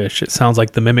anglerfish, it sounds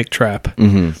like the mimic trap.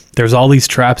 Mm-hmm. There's all these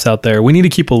traps out there. We need to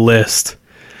keep a list.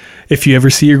 If you ever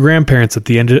see your grandparents at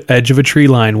the edge of a tree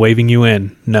line waving you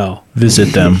in, no.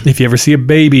 Visit them. If you ever see a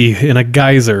baby in a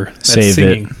geyser that's save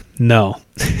singing, it. No.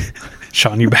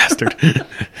 Sean, you bastard.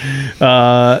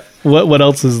 What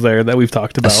else is there that we've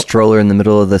talked A about? stroller in the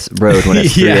middle of this road when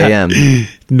it's 3 Yeah. a.m.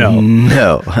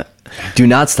 No. Do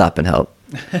not stop and help.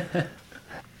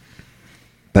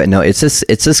 But no, it's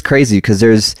just crazy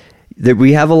because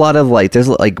we have a lot of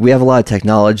we have a lot of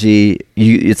technology.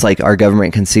 It's like our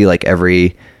government can see like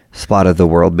every spot of the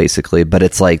world basically, but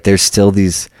it's like there's still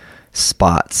these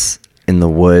spots in the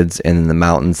woods and in the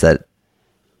mountains that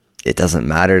it doesn't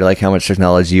matter like how much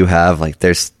technology you have. Like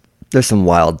there's some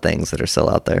wild things that are still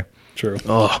out there. True.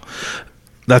 Oh,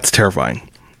 that's terrifying.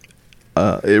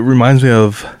 It reminds me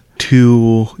of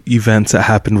 2 events that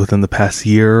happened within the past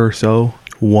year or so.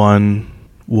 One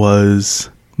was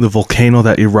the volcano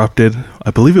that erupted.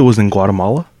 I believe it was in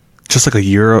Guatemala, just like a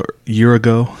year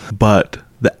ago. But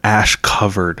the ash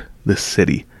covered the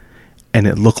city, and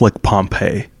it looked like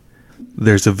Pompeii.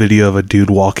 There's a video of a dude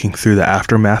walking through the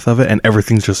aftermath of it, and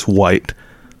everything's just white.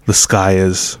 The sky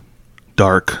is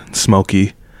dark,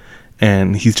 smoky,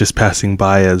 and he's just passing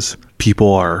by as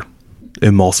people are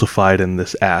emulsified in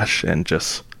this ash, and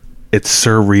just, it's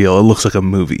surreal. It looks like a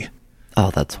movie. Oh,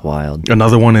 that's wild.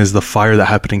 Another one is the fire that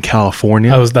happened in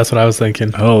California. That's what I was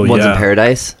thinking. Oh, One's yeah. in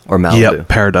Paradise or Malibu? Yep,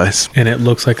 Paradise. And it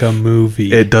looks like a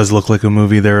movie. It does look like a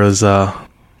movie. There was a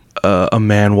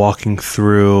man walking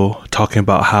through talking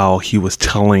about how he was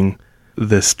telling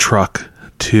this truck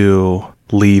to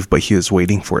leave, but he was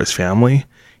waiting for his family.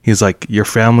 He's like, your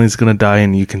family's going to die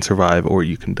and you can survive, or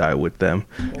you can die with them.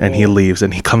 And he leaves,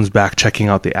 and he comes back checking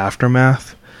out the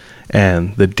aftermath.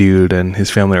 And the dude and his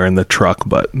family are in the truck,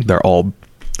 but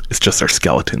it's just their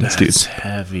skeletons, dude. It's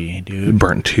heavy, dude.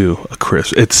 Burnt to a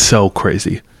crisp. It's so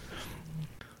crazy.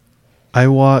 I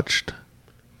watched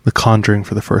The Conjuring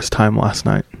for the first time last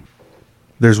night.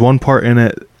 There's one part in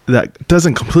it that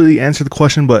doesn't completely answer the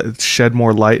question, but it shed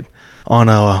more light on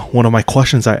one of my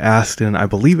questions I asked in, I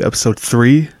believe, episode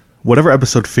 3, whatever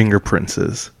episode Fingerprints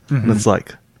is. And it's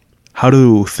like, how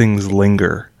do things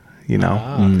linger, you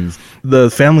know?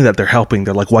 The family that they're helping,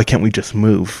 they're like, why can't we just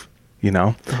move, you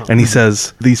know? And he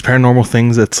says, these paranormal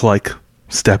things, it's like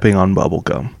stepping on bubble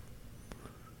gum.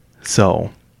 So,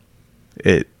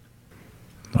 Why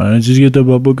don't you get the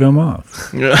bubble gum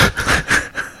off?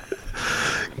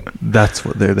 that's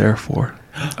what they're there for.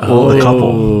 Oh, The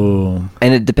couple.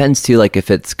 And it depends too, like if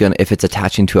it's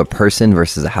attaching to a person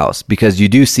versus a house, because you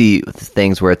do see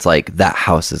things where it's like that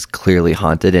house is clearly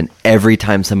haunted, and every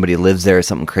time somebody lives there,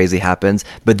 something crazy happens.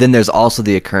 But then there's also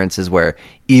the occurrences where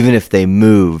even if they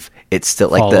move, it's still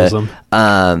like Follows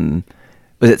them.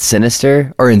 Was it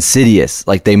Sinister or Insidious?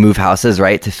 Like they move houses,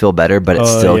 right, to feel better, but it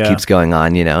still yeah. keeps going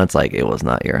on. You know, it's like it was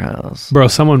not your house. Bro,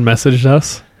 someone messaged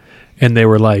us and they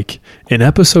were like, in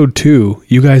episode 2,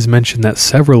 you guys mentioned that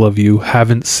several of you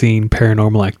haven't seen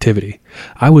Paranormal Activity.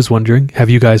 I was wondering,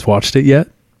 have you guys watched it yet?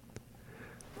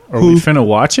 Are we finna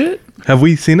watch it? Have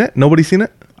we seen it? Nobody seen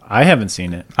it? I haven't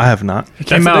seen it. I have not. It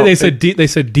came That's- out. They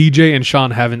said DJ and Sean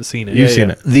haven't seen it. You've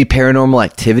seen it. The Paranormal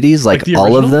Activities, like the all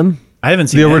of original? them. I haven't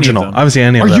seen The any of original. them. I haven't seen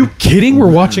any of Are them. you kidding?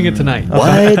 We're watching it tonight.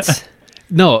 What?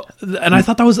 No, and I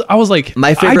thought I was like, My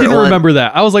I favorite didn't one- remember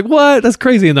that. I was like, what? That's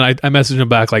crazy. And then I messaged him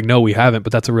back like, no, we haven't,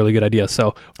 but that's a really good idea.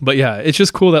 So, but yeah, it's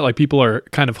just cool that like people are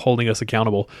kind of holding us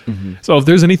accountable. So if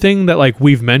there's anything that like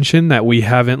we've mentioned that we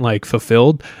haven't like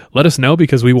fulfilled, let us know,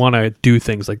 because we want to do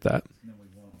things like that.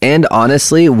 And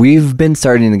honestly, we've been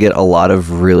starting to get a lot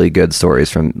of really good stories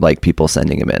from like people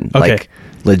sending them in. Okay. Like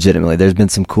legitimately, there's been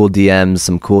some cool DMs,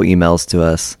 some cool emails to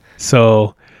us.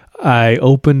 So I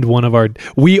opened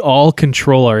we all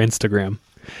control our Instagram,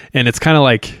 and it's kind of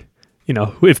like, you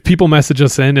know, if people message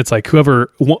us in, it's like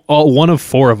one of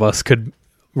 4 of us could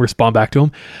respond back to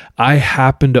them. I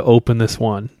happened to open this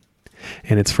one,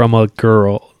 and it's from a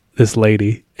girl, this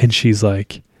lady, and she's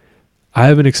like, I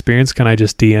have an experience. Can I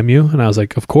just DM you? And I was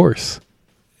like, of course.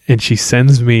 And she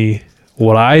sends me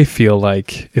what I feel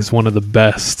like is one of the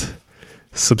best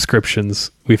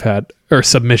subscriptions we've had, or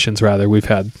submissions rather, we've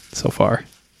had so far.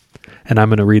 And I'm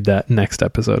going to read that next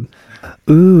episode.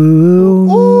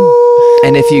 Ooh.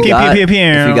 And if you Pew, got pew, pew, pew.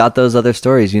 if you got those other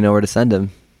stories, you know where to send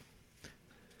them.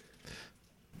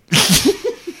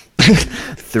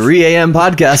 3 a.m.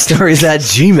 podcast stories at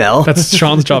Gmail. That's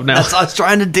Sean's job now. That's what I was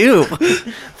trying to do.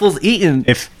 Fool's eating.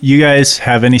 If you guys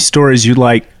have any stories you'd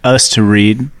like us to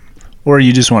read, or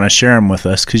you just want to share them with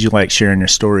us because you like sharing your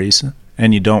stories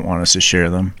and you don't want us to share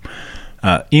them,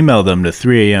 email them to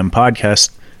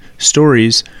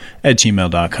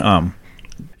 3ampodcaststories@gmail.com.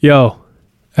 Yo,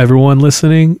 everyone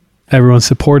listening, everyone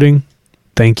supporting,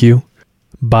 thank you.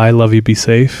 Bye, love you, be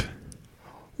safe.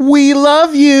 We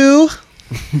love you.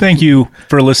 Thank you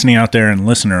for listening out there in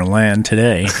listener land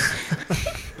today.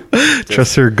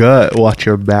 Trust your gut. Watch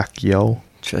your back, yo.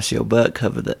 Trust your butt,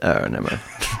 cover the... Oh, never mind.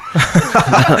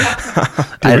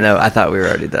 I don't know. I thought we were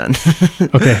already done.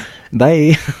 Okay.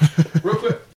 Bye.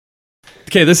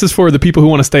 Okay, this is for the people who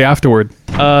want to stay afterward.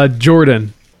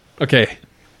 Jordan. Okay.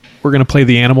 We're going to play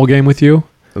the animal game with you.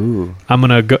 Ooh. I'm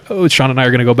going to go... Sean and I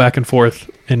are going to go back and forth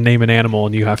and name an animal,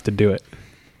 and you have to do it.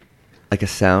 Like a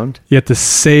sound? You have to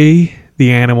say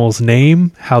the animal's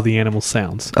name, how the animal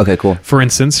sounds. Okay, cool. For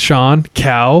instance, Sean,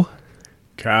 cow.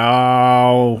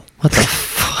 Cow. What the fuck?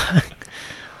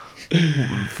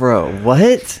 Bro,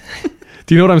 what?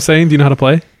 Do you know what I'm saying? Do you know how to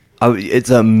play? Oh,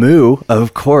 it's a moo,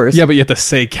 of course. Yeah, but you have to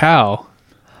say cow.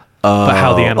 But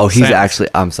how the animal he's sounds. actually...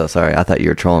 I'm so sorry. I thought you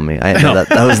were trolling me. I didn't know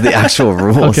that was the actual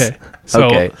rules. Okay. So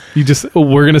okay. you just...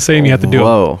 We're going to say them. You have to do it.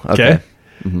 Whoa. Okay.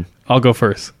 Mm-hmm. I'll go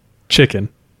first. Chicken.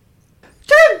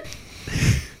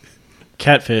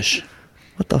 Catfish.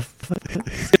 What the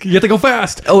fuck? You have to go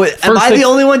fast. Oh, am I the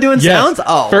only one doing sounds?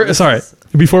 Oh. Sorry.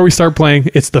 Before we start playing,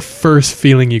 it's the first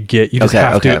feeling you get. You just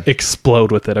have to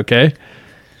explode with it, okay?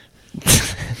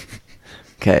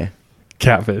 Okay.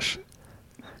 Catfish.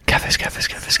 Catfish.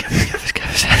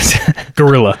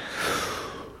 Gorilla.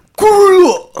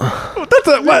 That's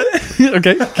a what?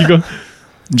 Okay, keep going.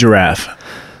 Giraffe.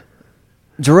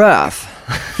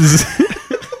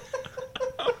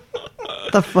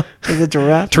 What the fuck is a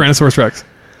giraffe? Tyrannosaurus Rex.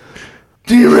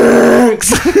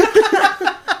 T-Rex.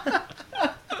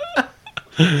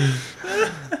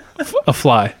 A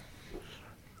fly.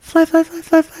 Fly. Fly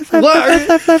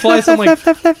sound like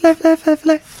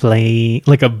fly.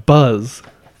 Like a buzz.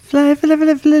 Fly.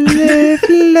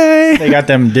 They got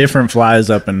them different flies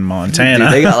up in Montana.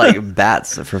 Dude, they got like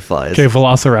bats for flies. Okay,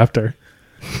 Velociraptor.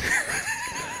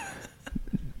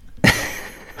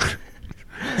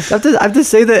 I have to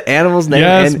say the animal's name.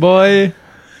 Yes, boy.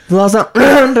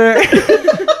 Velociraptor.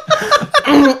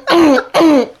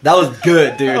 That was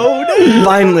good, dude. Oh, no.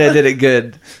 Finally, I did it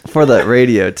good for the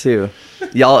radio too.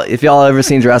 Y'all, if y'all ever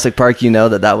seen Jurassic Park, you know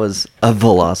that was a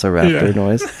Velociraptor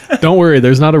noise. Don't worry,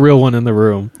 there's not a real one in the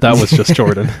room. That was just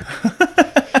Jordan.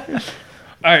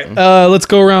 All right, let's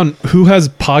go around. Who has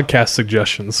podcast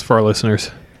suggestions for our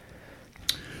listeners?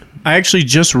 I actually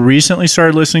just recently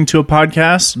started listening to a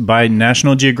podcast by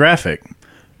National Geographic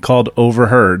called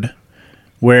Overheard,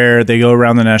 where they go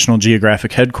around the National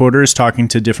Geographic headquarters talking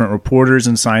to different reporters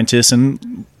and scientists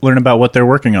and learn about what they're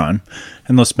working on.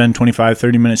 And they'll spend 25,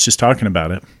 30 minutes just talking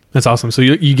about it. That's awesome. So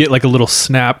you get like a little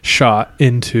snapshot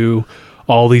into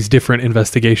all these different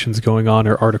investigations going on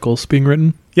or articles being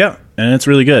written. Yeah, and it's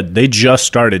really good. They just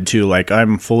started too. Like,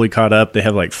 I'm fully caught up. They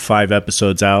have like 5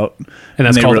 episodes out. And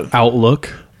that's called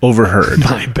Outlook? Overheard.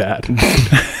 My bad.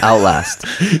 Outlast.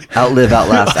 Outlive,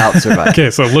 outlast, outsurvive.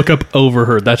 Okay, so look up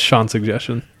Overheard. That's Sean's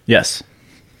suggestion. Yes.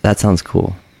 That sounds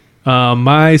cool.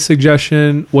 My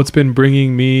suggestion, what's been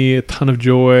bringing me a ton of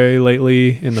joy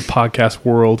lately in the podcast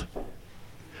world.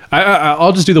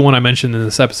 I'll just do the one I mentioned in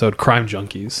this episode, Crime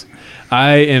Junkies.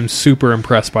 I am super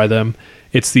impressed by them.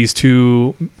 It's these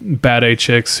 2 bad A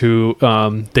chicks who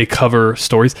they cover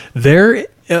stories. Their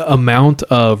amount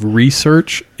of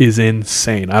research is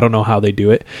insane. I don't know how they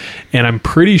do it. And I'm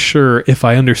pretty sure, if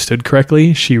I understood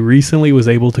correctly, she recently was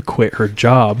able to quit her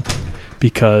job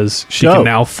because she can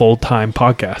now full-time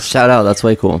podcast. Shout out. That's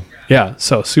way cool. Yeah,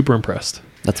 so super impressed.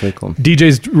 That's way cool.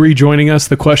 DJ's rejoining us.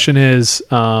 The question is,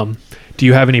 do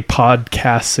you have any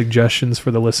podcast suggestions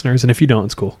for the listeners? And if you don't,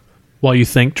 it's cool. While you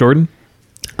think, Jordan?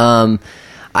 I'm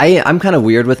kind of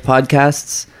weird with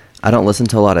podcasts. I don't listen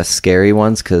to a lot of scary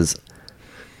ones because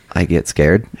I get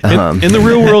scared. In the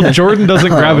real world, Jordan doesn't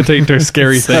gravitate to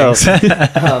scary things.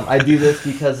 I do this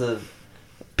because of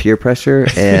peer pressure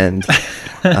and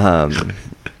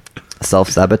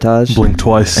self-sabotage. Blink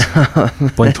twice.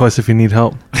 Blink twice if you need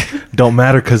help. Don't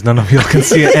matter because none of y'all can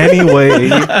see it anyway.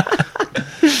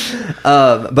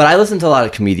 But I listen to a lot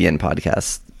of comedian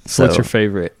podcasts. So what's your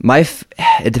favorite?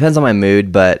 It depends on my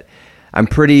mood, but I'm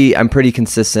pretty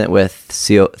consistent with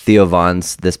Theo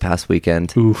Von's this past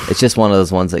weekend. Oof. It's just one of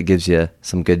those ones that gives you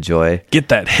some good joy. Get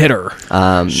that hitter.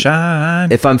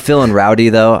 Shine. If I'm feeling rowdy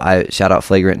though, I shout out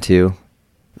Flagrant 2.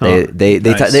 Nice.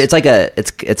 It's like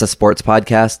it's a sports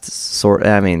podcast sort.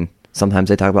 I mean, sometimes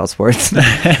they talk about sports,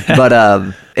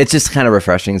 but it's just kind of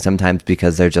refreshing sometimes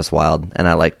because they're just wild, and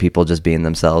I like people just being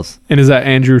themselves. And is that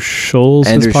Andrew Schulz?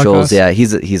 Andrew Schulz, yeah,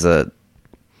 he's a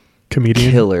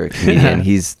comedian, killer comedian.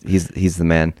 He's the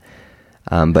man.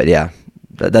 But yeah,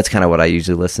 that's kind of what I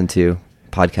usually listen to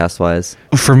podcast wise.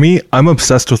 For me, I'm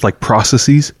obsessed with like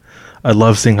processes. I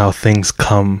love seeing how things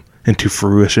come into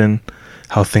fruition,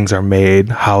 how things are made,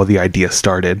 how the idea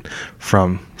started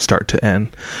from start to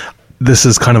end. This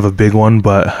is kind of a big one,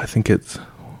 but I think it's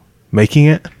Making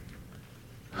It.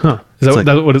 Huh. Is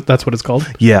It's that's what it's called?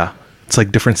 Yeah, it's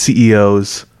like different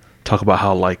CEOs talk about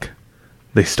how like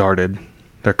they started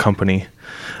their company,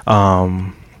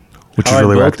 which is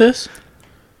really built this.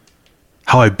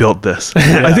 How I built this.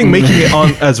 I think making it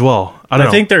on as well. I don't know.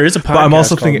 I think there is a podcast. But I'm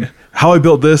also called- thinking how I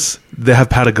built this. They have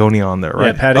Patagonia on there,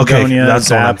 right? Yeah, Patagonia, that's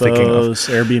what I'm thinking of.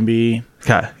 Zappos, Airbnb.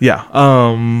 Okay,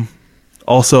 yeah.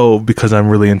 Also because I'm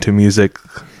really into music,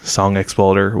 Song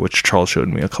Exploder, which Charles showed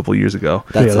me a couple years ago.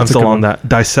 That's I'm still on that.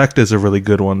 Dissect is a really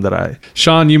good one that I.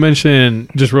 Sean, you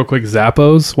mentioned just real quick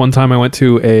Zappos. One time I went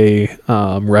to a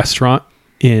restaurant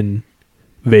in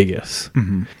Vegas,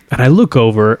 and I look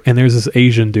over and there's this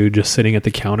Asian dude just sitting at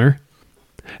the counter.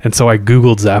 And so I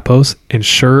Googled Zappos, and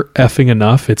sure effing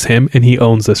enough, it's him, and he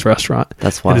owns this restaurant.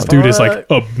 That's And this wild. dude is like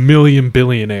a million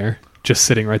billionaire just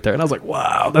sitting right there. And I was like,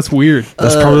 wow, that's weird.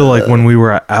 That's probably like when we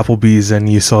were at Applebee's and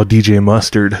you saw DJ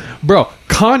Mustard. Bro,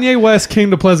 Kanye West came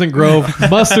to Pleasant Grove.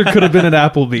 Mustard could have been at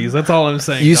Applebee's. That's all I'm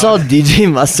saying. You dog. saw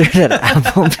DJ Mustard at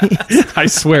Applebee's? I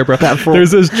swear, bro. fool.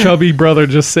 There's this chubby brother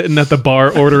just sitting at the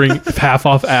bar ordering half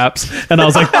off apps, and I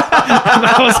was like,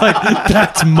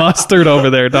 that's Mustard over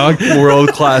there, dog. World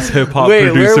class hip hop Wait,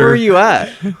 producer. where were you at?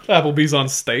 Applebee's on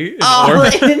State. In Oh,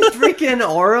 Orem. in freaking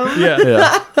Orem?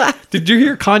 Yeah. Did you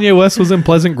hear Kanye West was in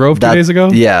Pleasant Grove 2 days ago?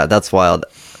 Yeah, that's wild.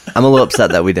 I'm a little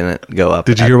upset that we didn't go up.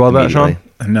 Did you hear about that, Sean? immediately.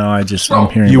 No, I'm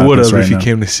hearing. You about would this have right if you now.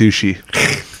 came to sushi.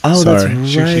 Oh, Sorry.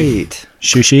 that's right.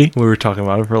 Sushi. We were talking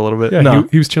about it for a little bit. Yeah, no,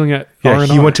 he was chilling at yeah, R&R.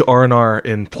 he went to R&R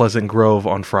in Pleasant Grove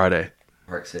on Friday.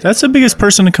 That's the biggest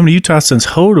person to come to Utah since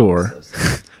Hodor.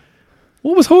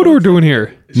 What was Hodor doing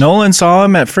here? Nolan saw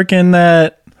him at freaking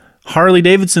that Harley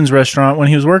Davidson's restaurant when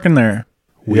he was working there.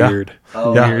 Weird.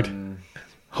 Oh, Yeah. Weird.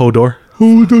 Hodor.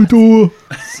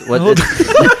 What,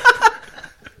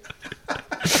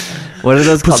 what are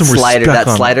those Put called? some Slider. respect That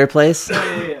on it. slider place?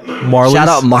 Marley's. Shout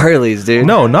out Marley's, dude.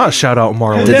 No, not shout out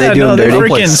Marley. Did they do him they dirty? freaking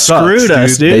Place sucks, screwed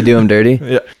us, dude. They do him dirty?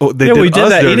 Yeah, oh, they Yeah, we us did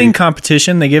that dirty. eating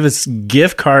competition. They gave us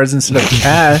gift cards instead of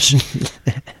cash.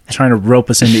 Trying to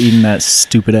rope us into eating that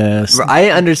stupid ass. I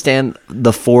understand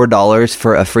the $4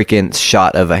 for a freaking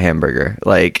shot of a hamburger.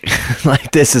 Like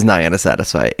this is not going to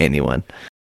satisfy anyone.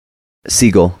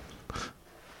 Seagull.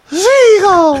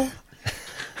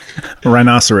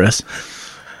 Rhinoceros.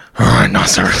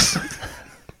 Rhinoceros.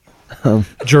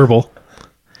 Gerbil.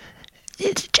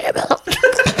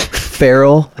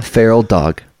 Feral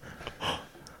dog.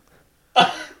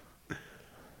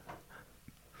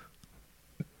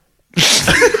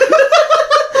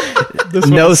 This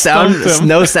No one sound. stumped him.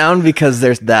 No sound because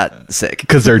they're that sick.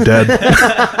 Because they're dead.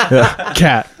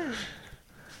 Cat.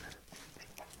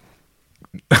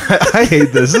 I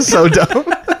hate this. This is so dumb.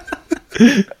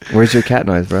 Where's your cat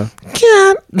noise, bro?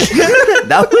 Cat.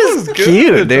 That was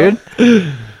cute, dude.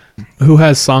 Who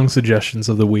has song suggestions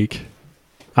of the week?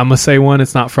 I'm gonna say one.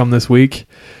 It's not from this week.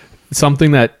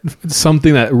 Something that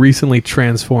recently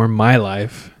transformed my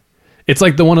life. It's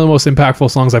like one of the most impactful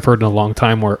songs I've heard in a long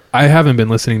time. Where I haven't been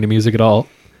listening to music at all.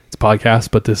 It's podcasts,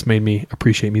 but this made me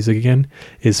appreciate music again.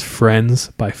 Is "Friends"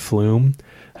 by Flume.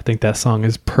 I think that song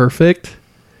is perfect,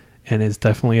 and it's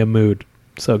definitely a mood.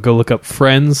 So go look up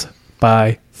 "Friends"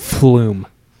 by Flume.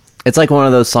 It's like one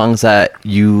of those songs that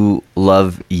you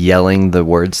love yelling the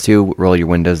words to, roll your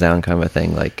windows down kind of a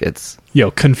thing. Like it's Yo,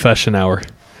 confession hour.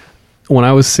 When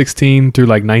I was 16 through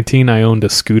like 19, I owned a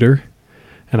scooter,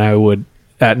 and I would,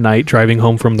 at night, driving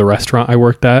home from the restaurant I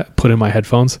worked at, put in my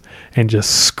headphones and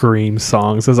just scream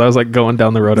songs as I was like going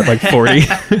down the road at like 40.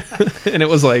 And it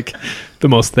was like the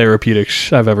most therapeutic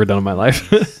I've ever done in my life.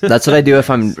 that's what I do if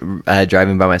I'm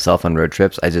driving by myself on road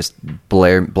trips. I just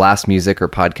blast music or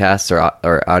podcasts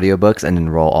or audiobooks and then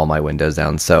roll all my windows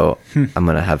down. So I'm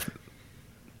gonna have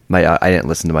I didn't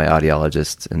listen to my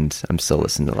audiologist, and I'm still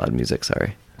listening to a lot of music.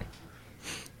 Sorry.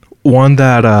 One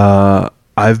that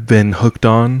I've been hooked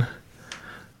on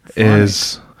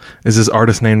is this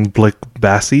artist named Blick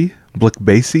Bassi,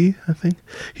 I think.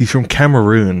 He's from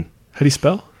Cameroon. How do you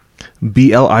spell?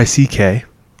 Blick.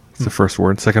 It's the first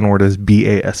word. Second word is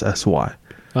Bassy.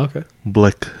 Okay.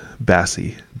 Blick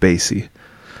Bassi.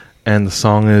 And the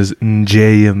song is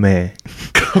Njayame.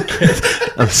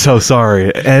 I'm so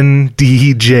sorry.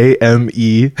 NDJME.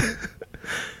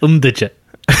 Digit.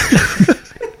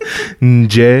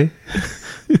 Nj.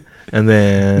 And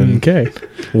then Okay.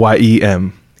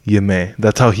 YEM. Yame.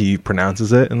 That's how he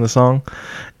pronounces it in the song.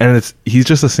 And he's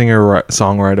just a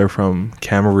singer-songwriter from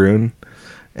Cameroon.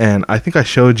 And I think I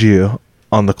showed you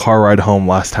on the car ride home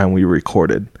last time we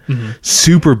recorded. Mm-hmm.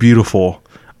 Super beautiful.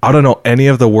 I don't know any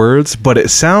of the words, but it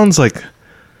sounds like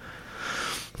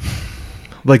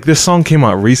this song came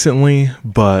out recently,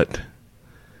 but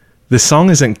this song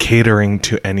isn't catering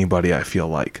to anybody. I feel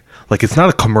like it's not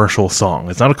a commercial song.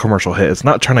 It's not a commercial hit. It's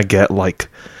not trying to get like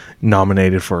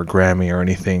nominated for a Grammy or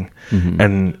anything.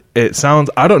 And it sounds,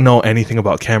 I don't know anything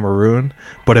about Cameroon,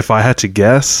 but if I had to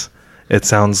guess, it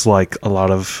sounds like a lot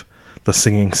of the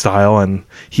singing style, and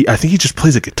I think he just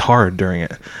plays a guitar during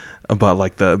it, but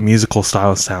like the musical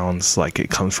style sounds like it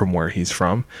comes from where he's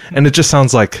from, and it just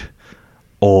sounds like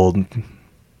old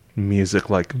music,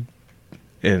 like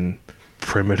in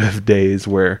primitive days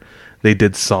where they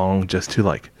did song just to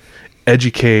like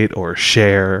educate or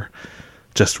share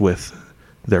just with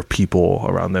their people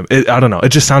around them. I don't know, it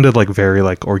just sounded like very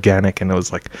like organic, and it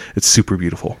was like, it's super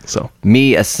beautiful. So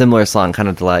Me, a similar song kind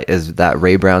of like is that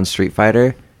Ray Brown Street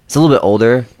Fighter. It's a little bit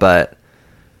older, but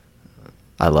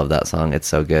I love that song. It's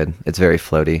so good. It's very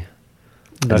floaty.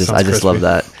 I just love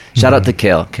that. Shout out to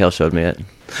Kale. Kale showed me it.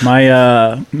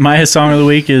 My song of the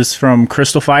week is from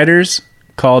Crystal Fighters,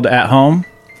 called At Home.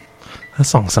 that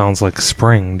song sounds like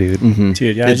spring, dude.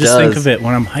 Dude, yeah, I just think of it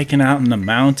when I'm hiking out in the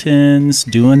mountains,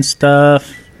 doing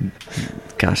stuff.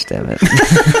 Gosh damn it.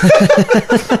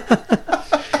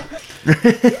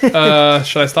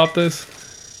 Should I stop this?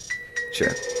 Sure.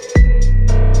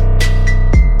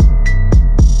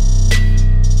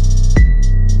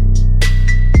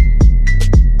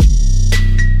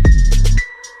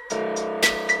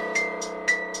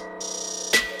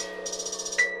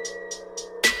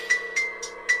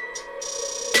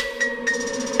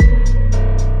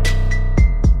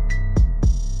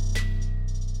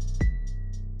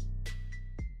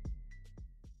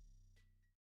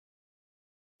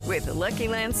 With the Lucky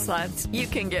Land Slots, you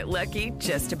can get lucky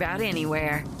just about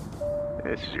anywhere.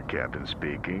 This is your captain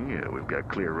speaking. We've got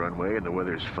clear runway and the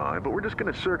weather's fine, but we're just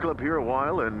going to circle up here a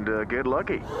while and get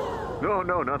lucky.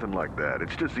 No, nothing like that.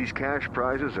 It's just these cash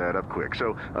prizes add up quick.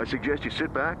 So I suggest you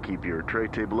sit back, keep your tray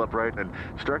table upright, and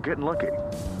start getting lucky.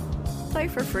 Play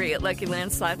for free at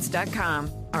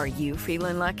LuckyLandSlots.com. Are you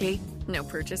feeling lucky? No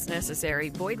purchase necessary.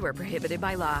 Void where prohibited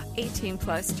by law. 18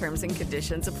 plus terms and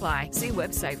conditions apply. See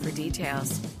website for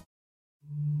details.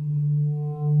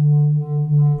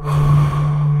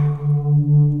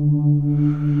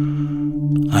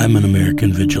 I'm an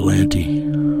American vigilante.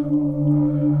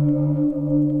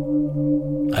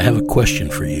 I have a question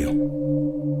for you.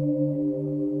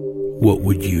 What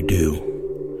would you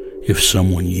do if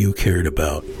someone you cared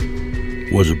about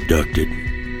was abducted,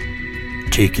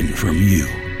 taken from you?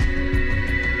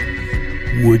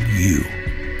 Would you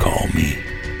call me?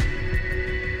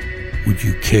 Would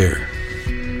you care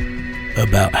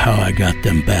about how I got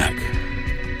them back?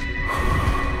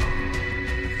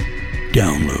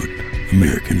 Download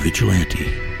American Vigilante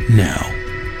now.